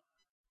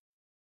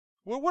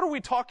 Well, what are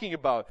we talking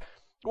about?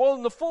 Well,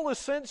 in the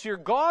fullest sense here,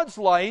 God's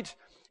light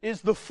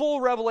is the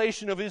full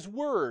revelation of His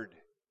Word.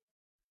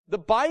 The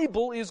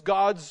Bible is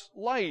God's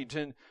light.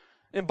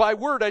 And by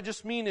word, I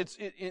just mean it's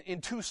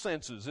in two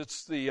senses.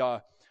 It's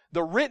the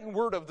written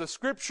word of the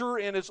Scripture,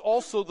 and it's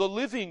also the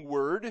living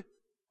word,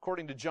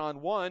 according to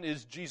John 1,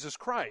 is Jesus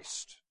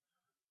Christ.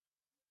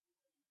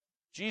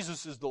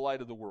 Jesus is the light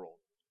of the world.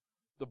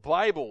 The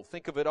Bible,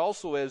 think of it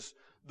also as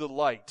the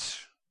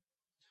light.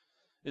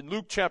 In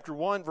Luke chapter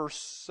 1, verse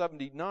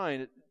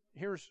 79,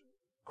 here's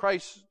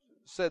Christ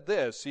said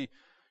this.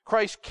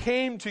 Christ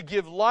came to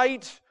give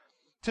light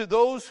to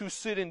those who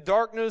sit in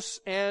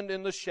darkness and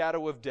in the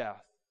shadow of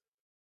death.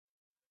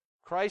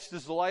 Christ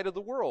is the light of the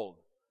world.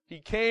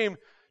 He came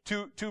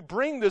to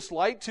bring this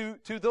light to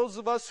those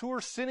of us who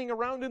are sitting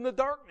around in the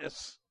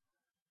darkness.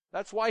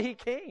 That's why He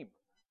came.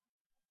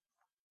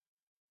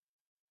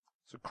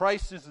 So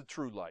Christ is the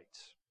true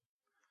light.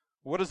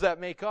 What does that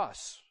make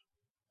us?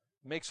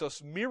 It makes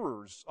us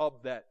mirrors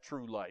of that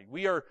true light.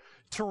 We are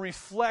to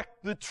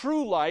reflect the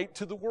true light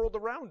to the world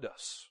around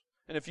us.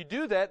 And if you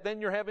do that,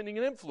 then you're having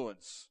an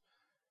influence.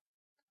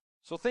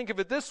 So think of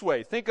it this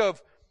way. Think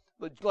of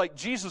like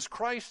Jesus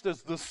Christ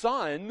as the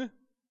sun,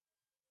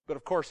 but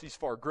of course He's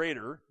far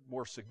greater,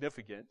 more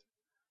significant.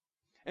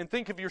 And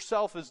think of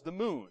yourself as the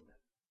moon.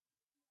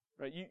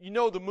 Right? You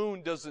know the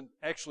moon doesn't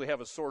actually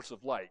have a source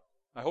of light.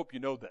 I hope you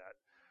know that.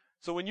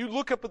 So when you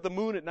look up at the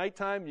moon at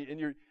nighttime, and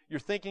you're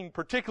thinking,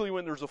 particularly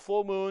when there's a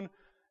full moon,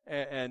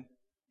 and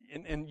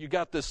you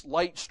got this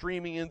light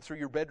streaming in through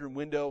your bedroom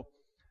window,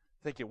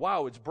 thinking,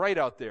 wow, it's bright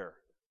out there.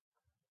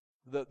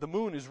 The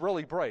moon is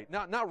really bright.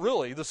 Not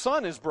really. The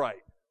sun is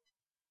bright.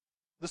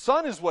 The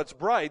sun is what's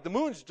bright. The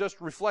moon's just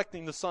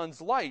reflecting the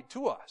sun's light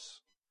to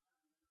us.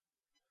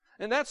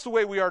 And that's the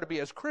way we are to be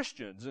as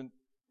Christians. And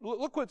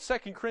look what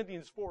 2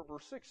 Corinthians 4,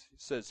 verse 6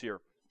 says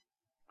here.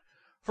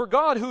 "For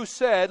God, who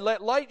said,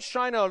 'Let light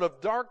shine out of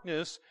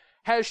darkness,'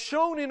 has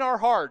shone in our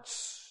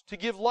hearts to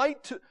give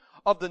light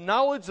of the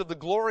knowledge of the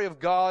glory of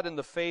God in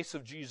the face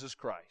of Jesus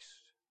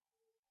Christ."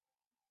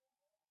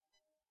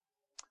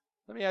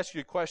 Let me ask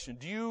you a question.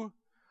 Do you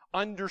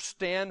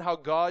understand how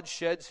God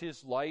sheds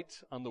His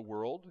light on the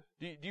world?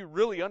 Do you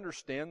really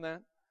understand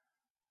that?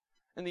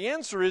 And the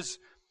answer is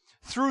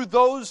through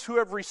those who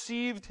have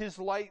received His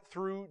light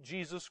through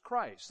Jesus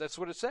Christ. That's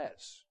what it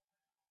says.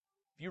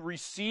 If you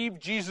receive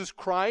Jesus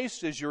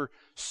Christ as your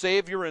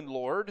Savior and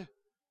Lord,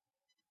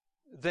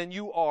 then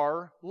you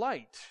are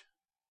light.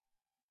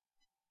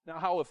 Now,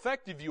 how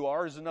effective you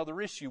are is another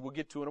issue we'll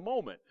get to in a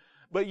moment.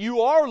 But you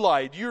are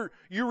light. You're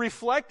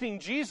reflecting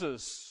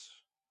Jesus.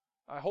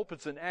 I hope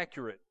it's an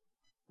accurate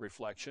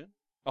reflection.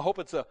 I hope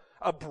it's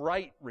a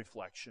bright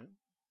reflection.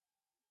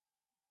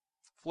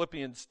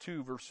 Philippians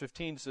 2 verse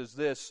 15 says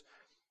this,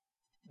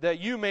 that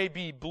you may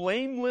be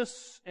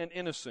blameless and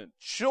innocent,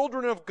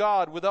 children of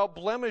God without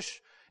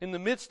blemish in the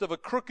midst of a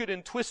crooked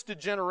and twisted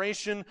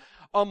generation,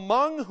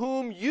 among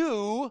whom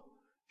you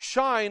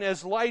shine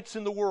as lights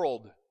in the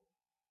world.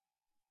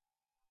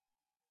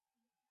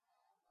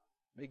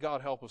 May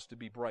God help us to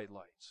be bright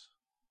lights.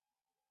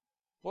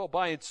 Well,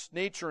 by its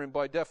nature and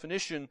by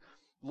definition,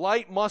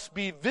 light must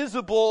be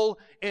visible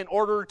in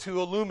order to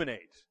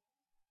illuminate.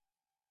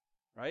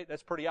 Right?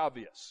 That's pretty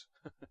obvious.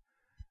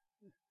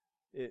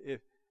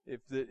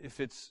 If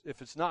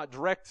it's not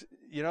direct,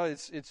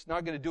 it's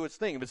not going to do its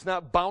thing. If it's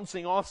not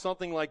bouncing off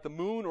something like the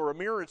moon or a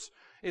mirror,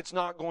 it's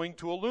not going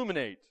to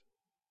illuminate.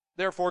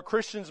 Therefore,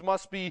 Christians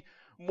must be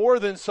more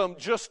than some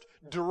just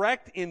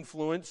direct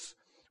influence.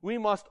 We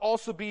must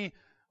also be,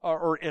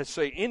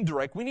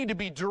 indirect. We need to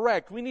be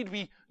direct. We need to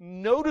be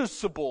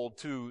noticeable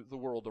to the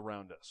world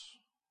around us.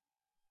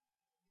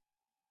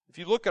 If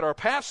you look at our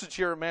passage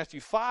here in Matthew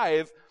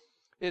 5,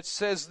 it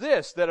says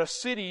this, that a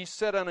city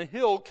set on a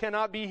hill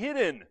cannot be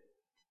hidden.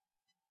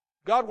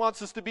 God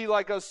wants us to be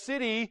like a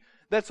city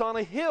that's on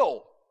a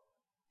hill.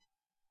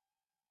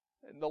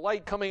 And the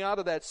light coming out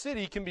of that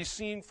city can be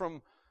seen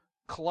from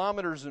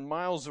kilometers and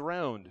miles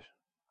around.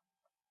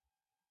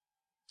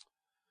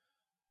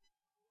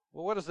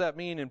 Well, what does that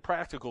mean in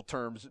practical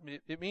terms?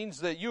 It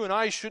means that you and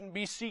I shouldn't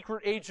be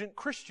secret agent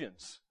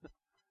Christians.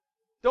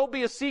 Don't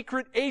be a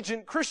secret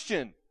agent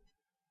Christian.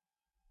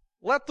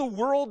 Let the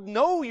world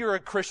know you're a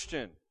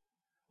Christian.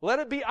 Let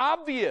it be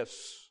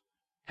obvious.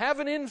 Have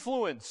an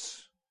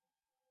influence.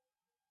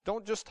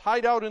 Don't just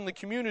hide out in the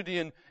community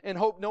and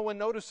hope no one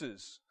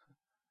notices.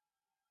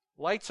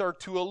 Lights are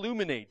to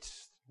illuminate.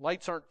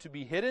 Lights aren't to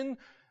be hidden.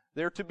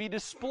 They're to be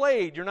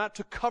displayed. You're not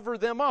to cover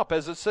them up.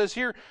 As it says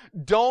here,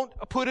 don't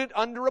put it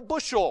under a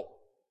bushel.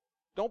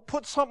 Don't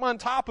put something on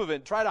top of it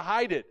and try to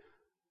hide it.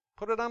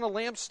 Put it on a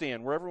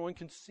lampstand where everyone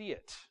can see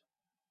it.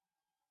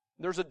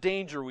 There's a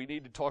danger we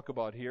need to talk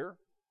about here.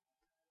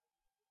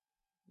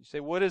 You say,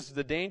 what is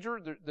the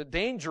danger? The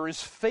danger is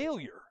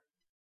failure.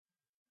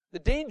 The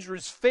danger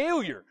is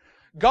failure.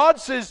 God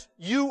says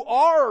you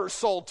are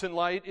salt and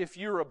light if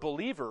you're a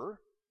believer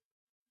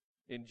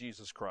in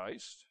Jesus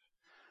Christ.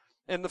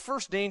 And the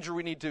first danger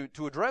we need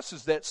to address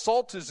is that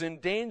salt is in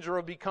danger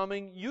of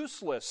becoming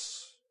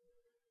useless.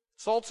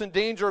 Salt's in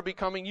danger of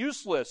becoming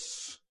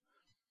useless.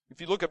 If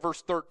you look at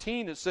verse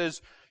 13, it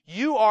says,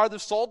 you are the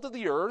salt of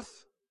the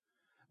earth,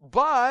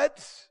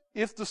 but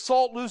if the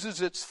salt loses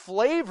its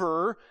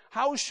flavor,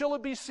 how shall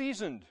it be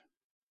seasoned?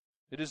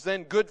 It is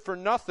then good for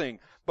nothing,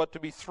 but to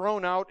be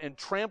thrown out and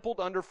trampled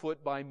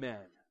underfoot by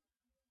men.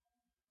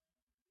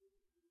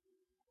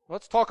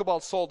 Let's talk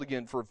about salt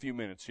again for a few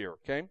minutes here,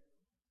 okay?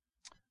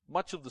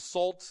 Much of the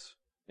salt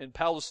in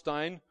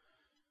Palestine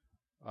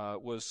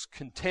was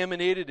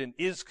contaminated and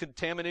is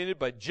contaminated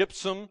by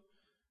gypsum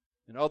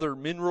and other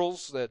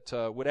minerals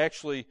that would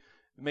actually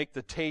make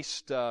the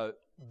taste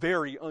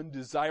very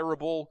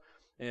undesirable.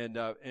 And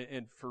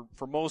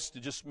for most, it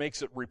just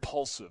makes it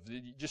repulsive.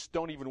 You just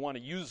don't even want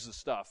to use the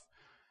stuff.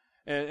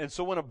 And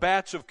so when a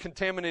batch of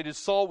contaminated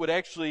salt would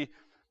actually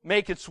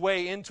make its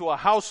way into a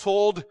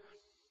household,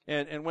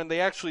 and when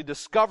they actually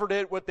discovered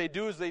it, what they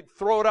do is they'd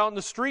throw it out in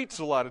the streets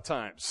a lot of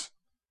times.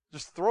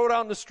 Just throw it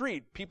out in the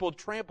street. People would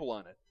trample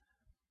on it.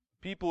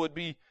 People would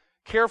be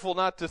careful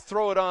not to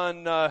throw it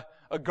on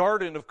a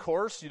garden, of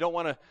course. You don't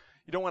want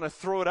to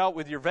throw it out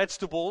with your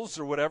vegetables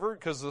or whatever,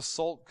 because the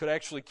salt could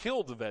actually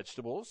kill the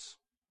vegetables.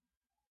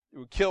 It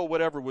would kill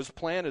whatever was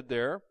planted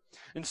there.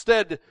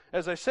 Instead,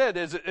 as I said,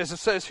 as it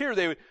says here,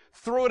 they would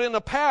throw it in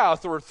a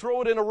path or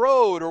throw it in a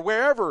road or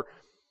wherever,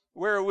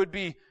 where it would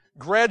be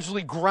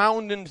gradually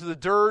ground into the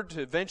dirt,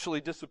 eventually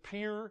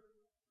disappear.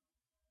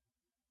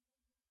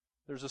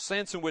 There's a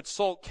sense in which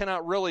salt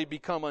cannot really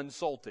become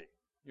unsalty.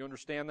 You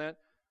understand that?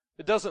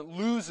 It doesn't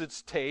lose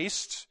its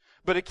taste,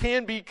 but it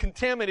can be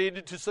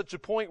contaminated to such a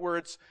point where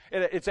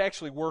it's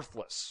actually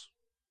worthless.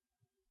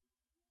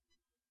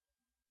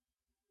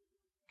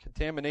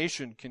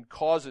 Contamination can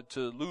cause it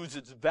to lose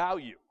its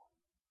value.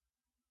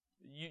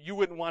 You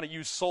wouldn't want to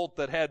use salt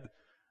that had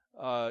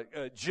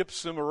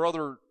gypsum or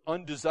other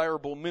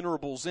undesirable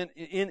minerals in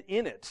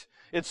it.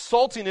 Its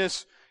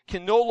saltiness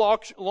can no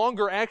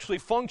longer actually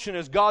function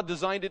as God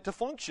designed it to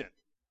function.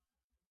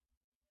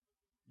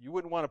 You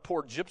wouldn't want to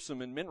pour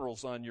gypsum and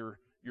minerals on your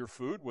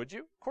food, would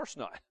you? Of course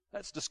not.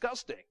 That's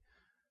disgusting.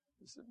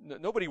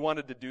 Nobody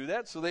wanted to do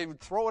that, so they would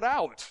throw it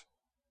out.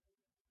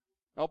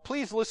 Now,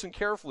 please listen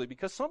carefully,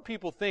 because some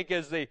people think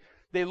as they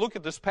look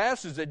at this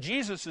passage that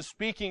Jesus is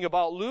speaking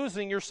about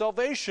losing your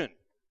salvation.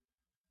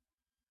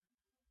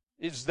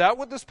 Is that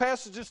what this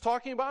passage is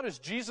talking about? Is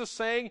Jesus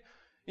saying,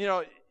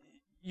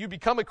 you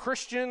become a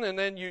Christian and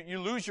then you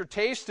lose your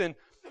taste and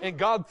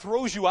God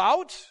throws you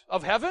out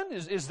of heaven?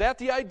 Is that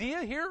the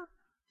idea here?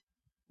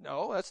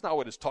 No, that's not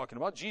what it's talking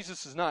about.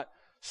 Jesus is not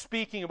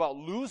speaking about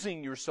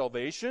losing your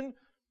salvation.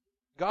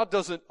 God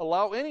doesn't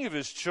allow any of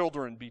His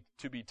children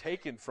to be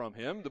taken from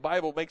Him. The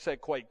Bible makes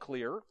that quite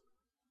clear.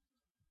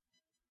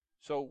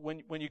 So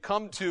when you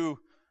come to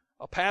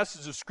a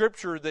passage of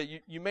Scripture that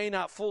you may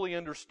not fully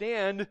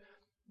understand,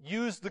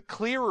 use the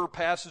clearer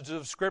passages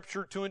of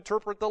Scripture to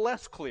interpret the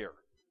less clear.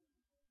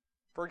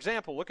 For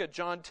example, look at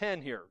John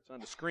 10 here. It's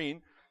on the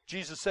screen.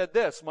 Jesus said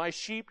this, "My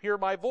sheep hear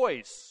my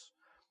voice,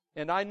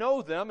 and I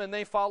know them, and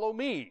they follow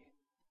me.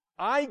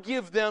 I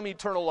give them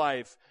eternal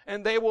life,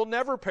 and they will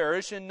never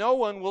perish, and no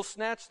one will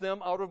snatch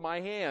them out of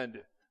my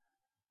hand."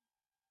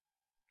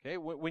 Okay,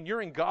 when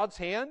you're in God's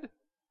hand,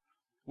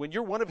 when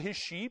you're one of His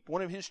sheep,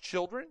 one of His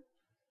children,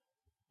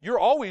 you're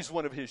always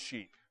one of His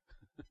sheep.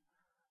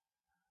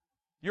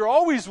 You're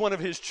always one of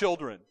His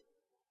children.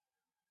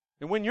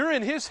 And when you're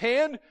in His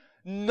hand,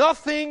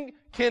 nothing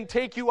can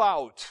take you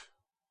out.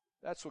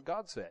 That's what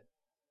God said.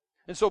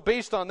 And so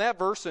based on that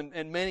verse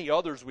and many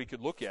others we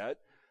could look at,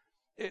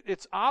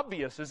 it's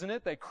obvious, isn't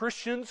it, that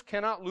Christians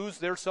cannot lose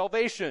their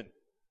salvation.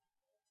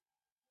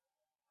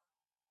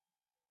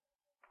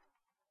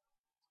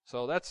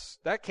 So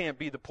that can't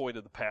be the point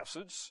of the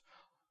passage.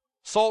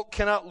 Salt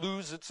cannot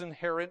lose its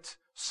inherent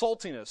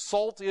saltiness.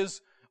 Salt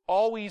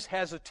always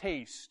has a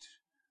taste,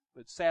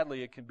 but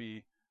sadly it can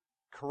be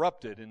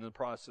corrupted and in the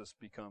process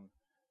become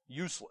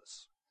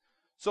useless.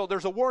 So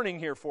there's a warning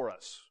here for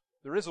us.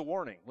 There is a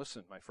warning.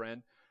 Listen, my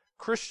friend.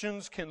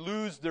 Christians can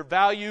lose their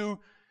value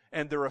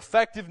and their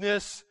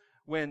effectiveness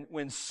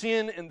when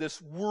sin in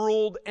this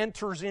world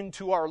enters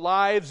into our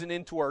lives and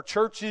into our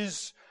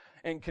churches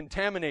and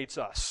contaminates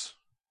us.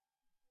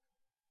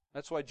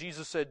 That's why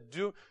Jesus said,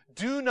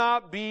 do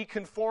not be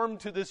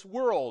conformed to this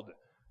world.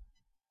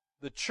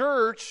 The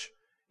church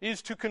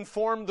is to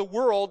conform the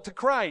world to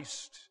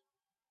Christ.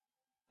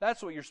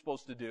 That's what you're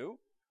supposed to do.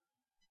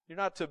 You're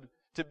not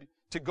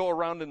to go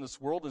around in this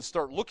world and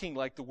start looking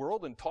like the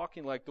world and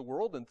talking like the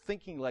world and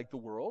thinking like the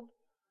world.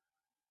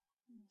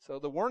 So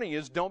the warning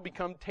is don't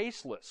become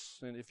tasteless.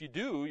 And if you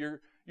do,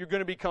 you're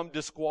going to become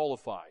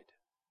disqualified.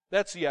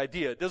 That's the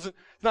idea. It's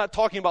not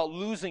talking about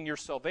losing your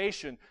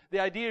salvation. The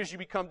idea is you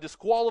become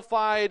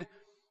disqualified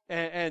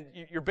and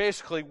you're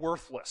basically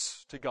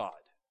worthless to God.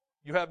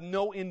 You have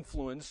no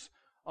influence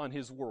on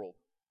His world.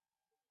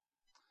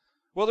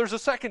 Well, there's a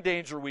second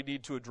danger we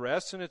need to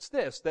address, and it's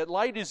this, that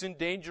light is in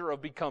danger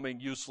of becoming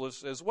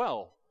useless as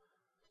well.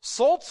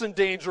 Salt's in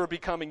danger of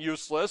becoming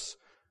useless,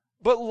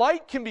 but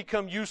light can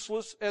become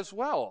useless as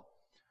well.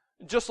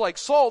 Just like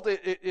salt,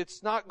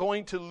 it's not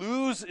going to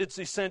lose its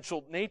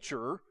essential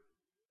nature.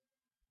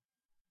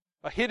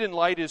 A hidden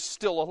light is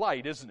still a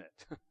light, isn't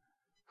it?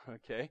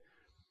 Okay.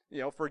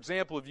 For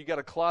example, if you got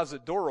a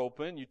closet door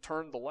open, you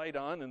turn the light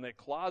on in that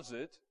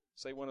closet,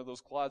 say one of those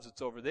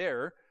closets over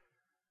there,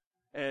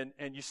 and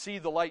you see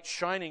the light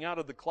shining out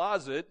of the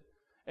closet,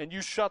 and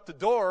you shut the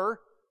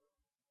door,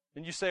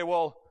 and you say,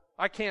 well,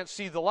 I can't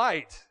see the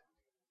light.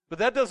 But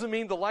that doesn't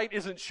mean the light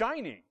isn't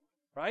shining,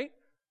 right?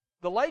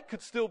 The light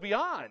could still be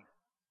on,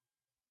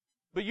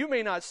 but you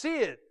may not see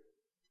it,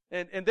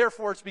 and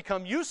therefore it's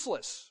become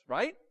useless,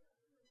 right?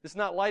 It's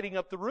not lighting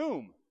up the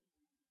room,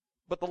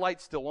 but the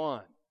light's still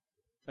on.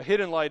 A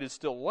hidden light is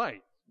still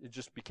light. It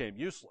just became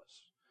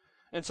useless.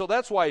 And so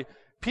that's why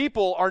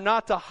people are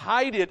not to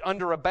hide it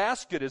under a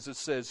basket, as it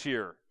says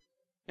here.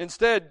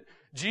 Instead,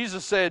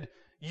 Jesus said,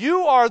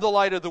 "You are the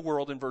light of the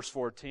world," in verse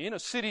 14. A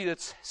city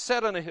that's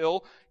set on a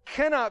hill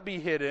cannot be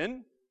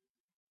hidden,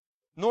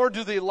 nor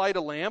do they light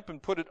a lamp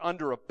and put it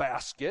under a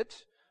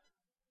basket.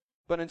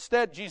 But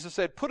instead, Jesus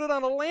said, put it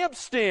on a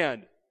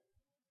lampstand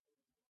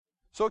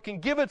so it can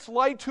give its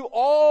light to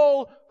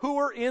all who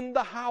are in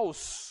the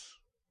house.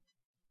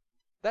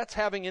 That's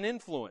having an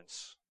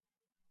influence.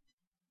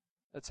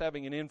 That's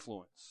having an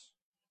influence.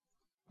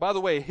 By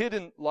the way,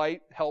 hidden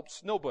light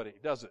helps nobody,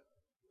 does it?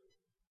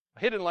 A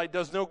hidden light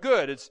does no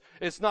good.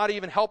 It's not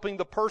even helping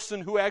the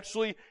person who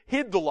actually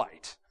hid the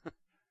light.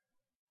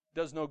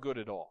 Does no good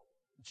at all.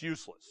 It's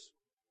useless.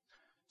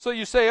 So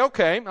you say,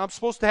 okay, I'm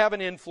supposed to have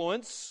an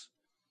influence.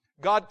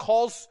 God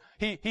calls,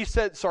 he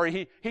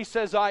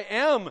says, I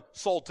am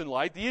salt and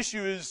light. The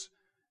issue is,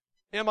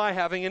 am I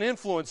having an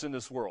influence in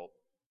this world?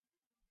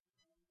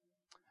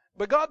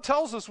 But God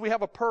tells us we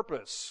have a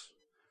purpose.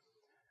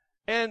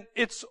 And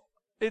it's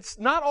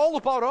not all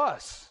about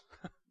us.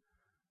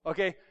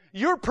 Okay?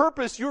 Your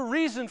purpose, your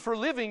reason for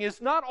living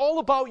is not all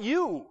about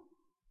you.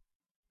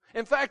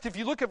 In fact, if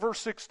you look at verse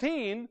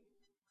 16,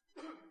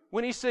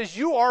 when he says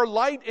you are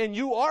light and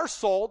you are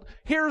salt,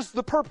 here's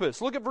the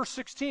purpose. Look at verse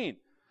 16.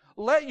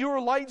 Let your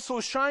light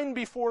so shine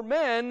before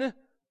men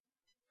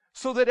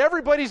so that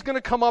everybody's going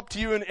to come up to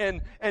you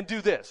and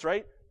do this,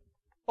 right?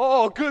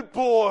 Oh, good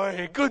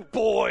boy,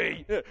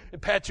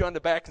 and pat you on the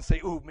back and say,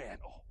 oh man,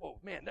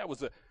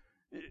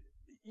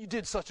 you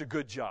did such a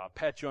good job.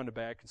 Pat you on the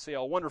back and say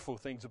all wonderful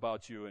things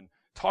about you and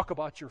talk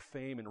about your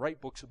fame and write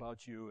books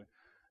about you.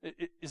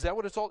 Is that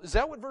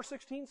what verse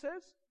 16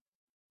 says?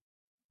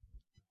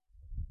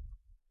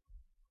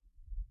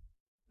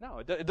 No,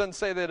 it doesn't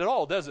say that at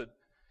all, does it?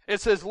 It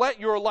says, let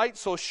your light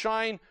so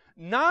shine,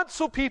 not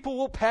so people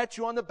will pat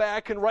you on the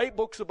back and write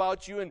books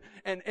about you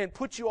and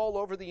put you all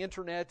over the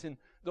internet and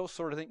those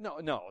sort of things.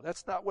 No,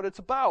 that's not what it's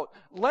about.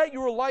 Let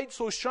your light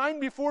so shine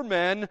before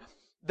men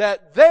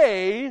that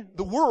they,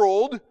 the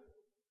world,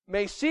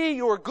 may see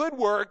your good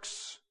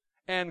works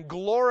and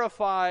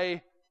glorify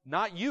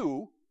not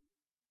you,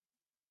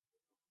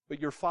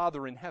 but your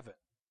Father in heaven.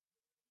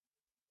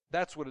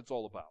 That's what it's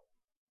all about.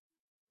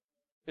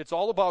 It's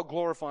all about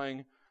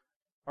glorifying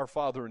our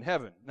Father in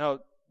heaven. Now,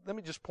 let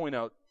me just point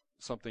out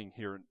something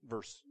here in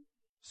verse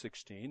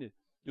 16.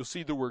 You'll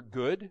see the word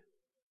good.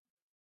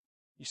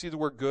 You see the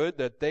word good,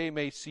 that they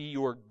may see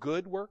your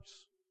good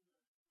works.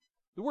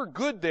 The word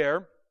good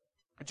there,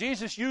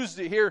 Jesus used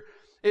it here.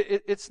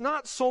 It's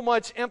not so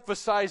much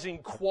emphasizing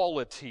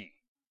quality.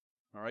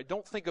 All right,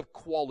 don't think of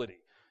quality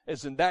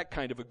as in that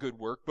kind of a good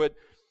work, but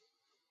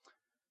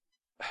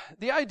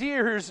the idea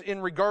here is in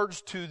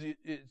regards to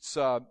it's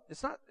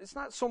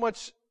not so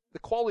much the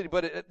quality,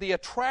 but the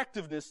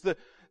attractiveness,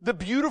 the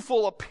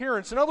beautiful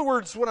appearance. In other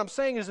words, what I'm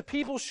saying is that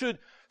people should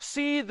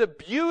see the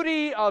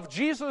beauty of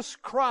Jesus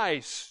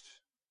Christ.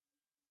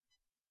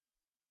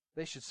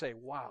 They should say,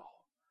 wow,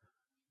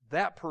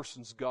 that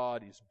person's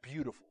God is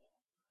beautiful.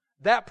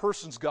 That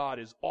person's God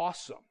is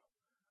awesome.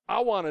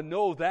 I want to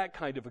know that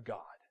kind of a God.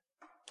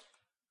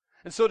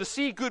 And so to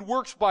see good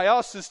works by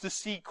us is to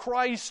see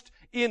Christ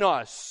in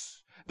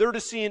us. They're to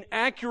see an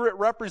accurate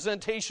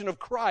representation of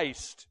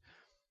Christ.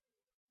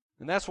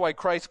 And that's why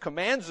Christ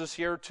commands us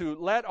here to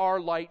let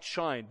our light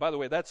shine. By the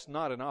way, that's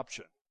not an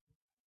option.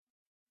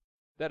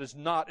 That is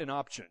not an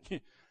option.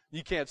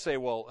 You can't say,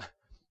 well,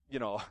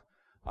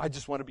 I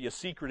just want to be a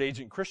secret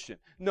agent Christian.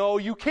 No,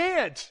 you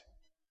can't.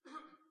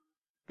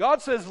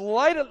 God says,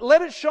 let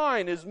it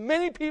shine, as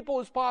many people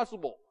as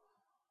possible.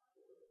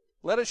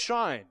 Let it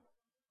shine.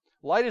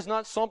 Light is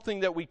not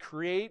something that we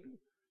create,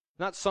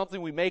 not something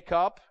we make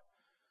up,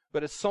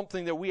 but it's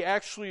something that we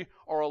actually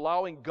are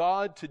allowing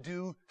God to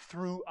do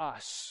through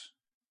us.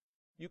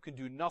 You can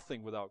do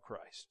nothing without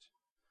Christ.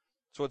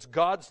 So it's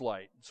God's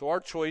light. So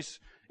our choice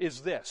is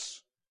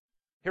this.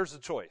 Here's the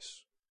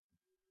choice.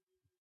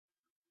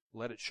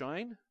 Let it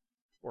shine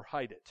or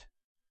hide it.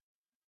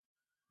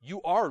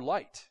 You are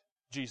light,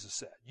 Jesus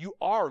said. You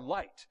are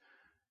light.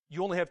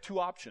 You only have two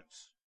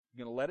options.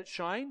 You're going to let it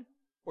shine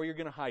or you're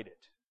going to hide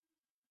it.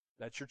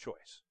 That's your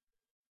choice.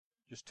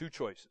 Just two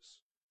choices.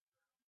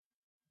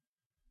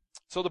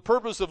 So the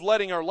purpose of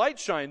letting our light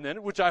shine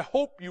then, which I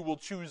hope you will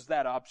choose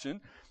that option,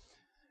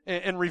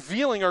 and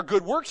revealing our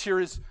good works here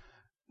is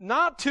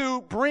not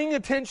to bring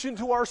attention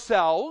to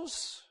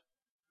ourselves,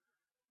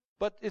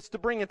 but it's to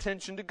bring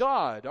attention to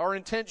God. Our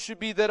intent should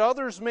be that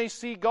others may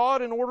see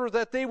God in order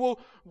that they will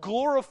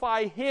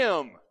glorify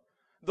Him.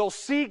 They'll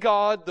see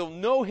God, they'll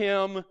know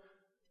Him,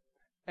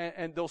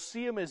 and they'll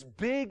see Him as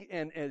big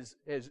and as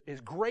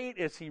great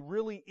as He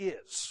really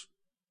is.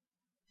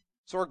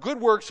 So our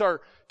good works are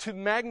to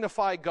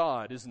magnify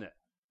God, isn't it?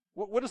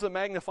 What does a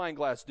magnifying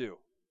glass do?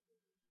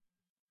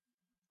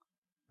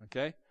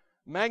 Okay?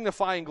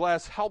 Magnifying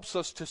glass helps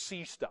us to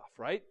see stuff,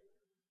 right?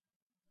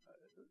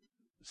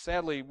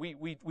 Sadly,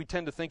 we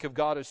tend to think of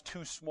God as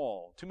too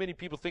small. Too many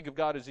people think of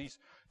God as He's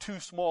too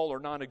small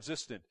or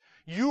non-existent.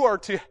 You are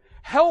to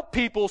help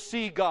people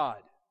see God,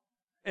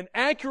 an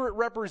accurate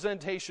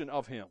representation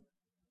of Him.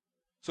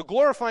 So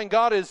glorifying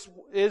God is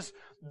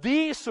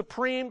the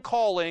supreme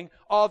calling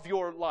of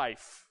your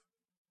life.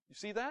 You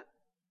see that?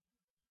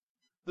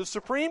 The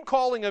supreme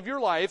calling of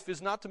your life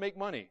is not to make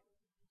money.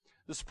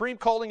 The supreme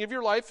calling of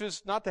your life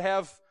is not to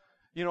have,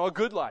 a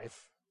good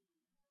life.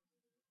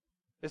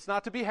 It's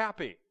not to be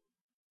happy.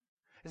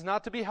 It's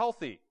not to be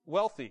healthy,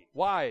 wealthy,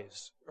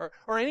 wise,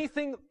 or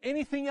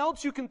anything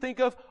else you can think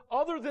of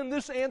other than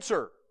this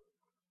answer.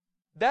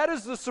 That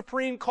is the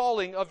supreme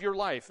calling of your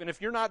life. And if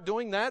you're not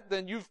doing that,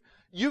 then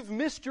you've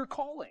missed your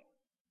calling.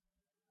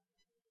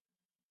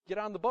 Get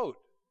on the boat.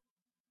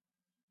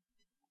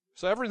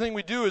 So everything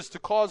we do is to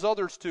cause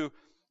others to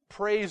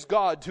praise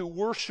God, to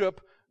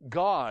worship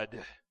God,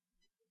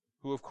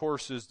 who of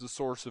course is the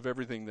source of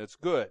everything that's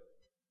good.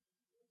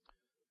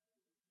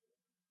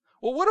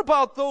 Well, what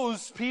about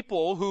those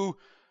people who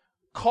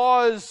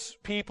cause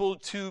people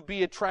to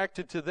be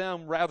attracted to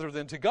them rather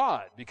than to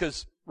God?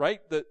 Because,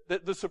 right,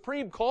 the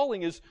supreme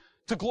calling is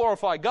to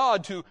glorify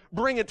God, to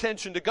bring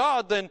attention to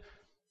God. Then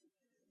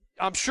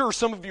I'm sure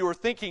some of you are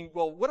thinking,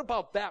 well, what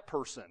about that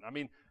person? I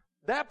mean,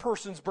 that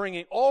person's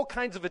bringing all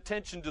kinds of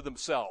attention to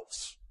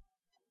themselves.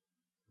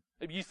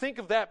 If you think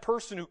of that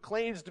person who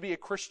claims to be a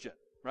Christian,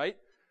 right?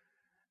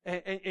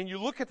 And you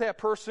look at that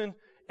person,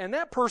 and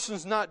that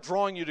person's not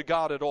drawing you to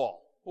God at all.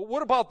 Well,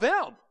 what about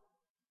them?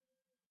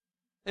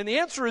 And the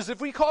answer is,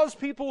 if we cause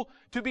people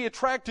to be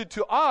attracted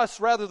to us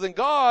rather than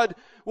God,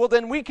 well,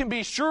 then we can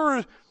be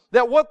sure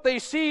that what they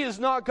see is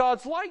not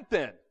God's light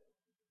then.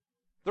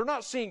 They're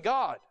not seeing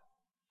God.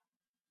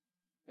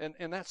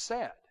 And that's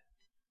sad,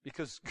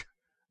 because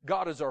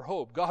God is our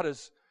hope. God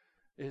is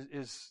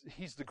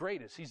He's the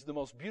greatest. He's the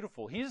most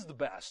beautiful. He's the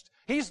best.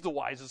 He's the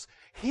wisest.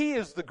 He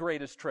is the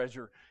greatest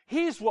treasure.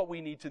 He's what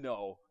we need to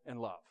know and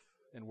love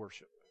and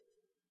worship.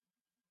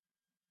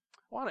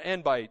 I want to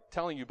end by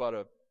telling you about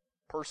a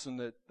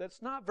person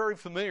that's not very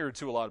familiar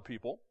to a lot of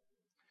people.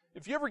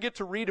 If you ever get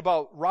to read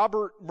about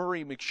Robert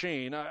Murray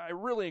M'Cheyne, I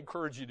really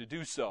encourage you to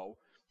do so.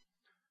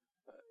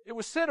 It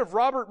was said of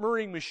Robert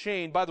Murray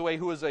M'Cheyne, by the way,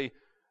 who was a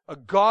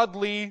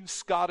godly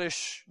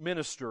Scottish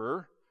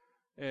minister,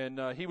 and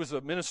he was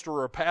a minister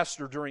or a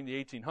pastor during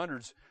the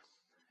 1800s.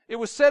 It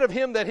was said of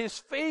him that his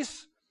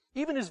face,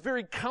 even his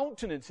very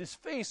countenance, his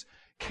face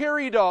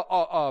carried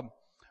an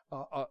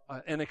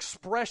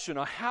expression,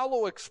 a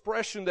hollow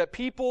expression that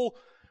people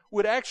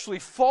would actually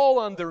fall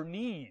on their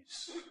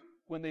knees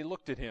when they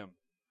looked at him,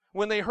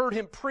 when they heard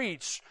him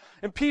preach.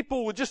 And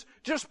people would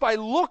just by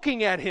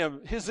looking at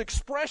him, his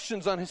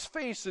expressions on his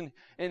face and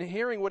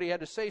hearing what he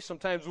had to say,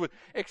 sometimes would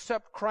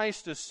accept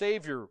Christ as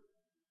Savior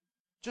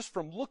just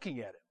from looking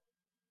at him.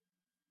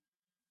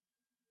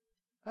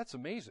 That's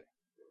amazing.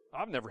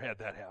 I've never had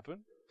that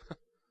happen.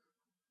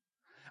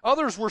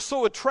 Others were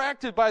so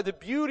attracted by the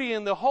beauty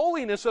and the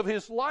holiness of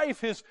his life,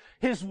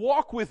 his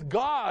walk with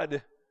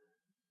God,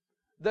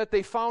 that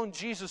they found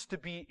Jesus to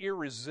be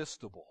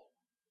irresistible.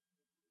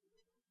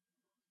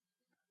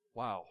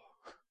 Wow.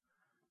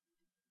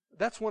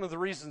 That's one of the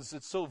reasons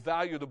it's so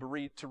valuable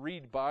to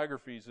read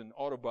biographies and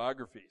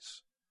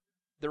autobiographies.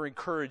 They're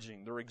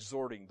encouraging, they're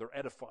exhorting, they're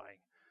edifying.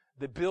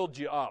 They build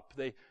you up.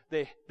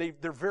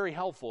 They're very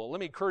helpful.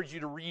 Let me encourage you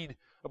to read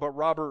about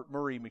Robert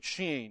Murray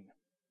M'Cheyne.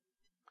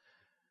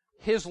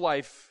 His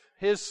life,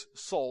 his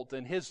salt,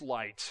 and his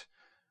light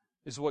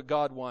is what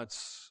God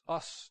wants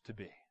us to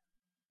be.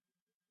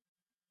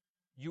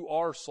 You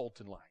are salt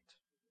and light.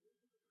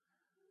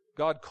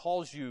 God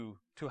calls you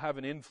to have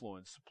an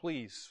influence.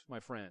 Please,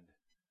 my friend,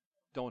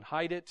 don't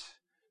hide it.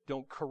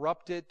 Don't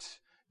corrupt it.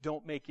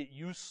 Don't make it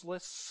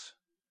useless.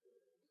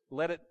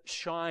 Let it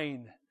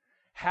shine.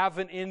 Have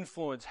an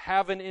influence.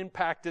 Have an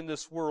impact in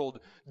this world.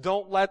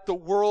 Don't let the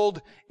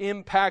world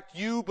impact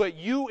you, but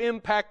you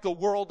impact the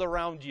world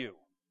around you.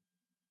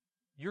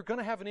 You're going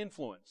to have an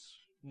influence.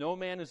 No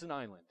man is an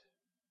island.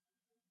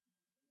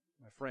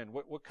 My friend,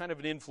 what kind of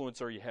an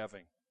influence are you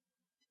having?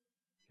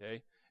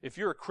 Okay? If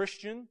you're a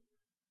Christian,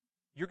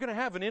 you're going to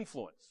have an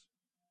influence.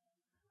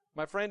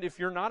 My friend, if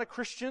you're not a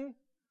Christian,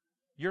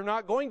 you're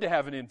not going to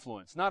have an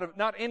influence.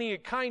 Not any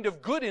kind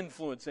of good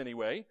influence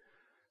anyway.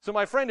 So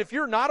my friend, if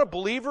you're not a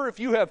believer, if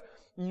you have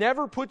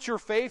never put your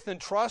faith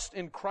and trust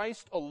in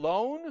Christ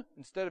alone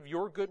instead of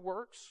your good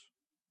works,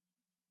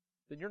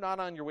 then you're not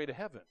on your way to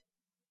heaven.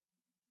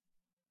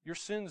 Your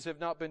sins have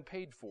not been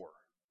paid for.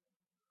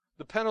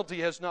 The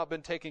penalty has not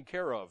been taken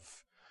care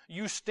of.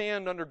 You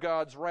stand under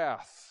God's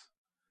wrath.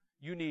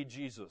 You need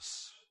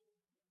Jesus.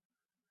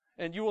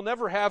 And you will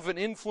never have an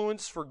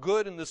influence for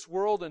good in this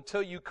world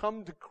until you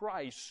come to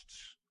Christ.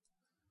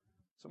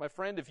 So my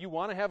friend, if you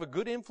want to have a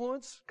good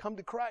influence, come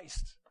to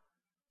Christ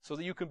so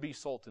that you can be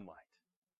salt and light.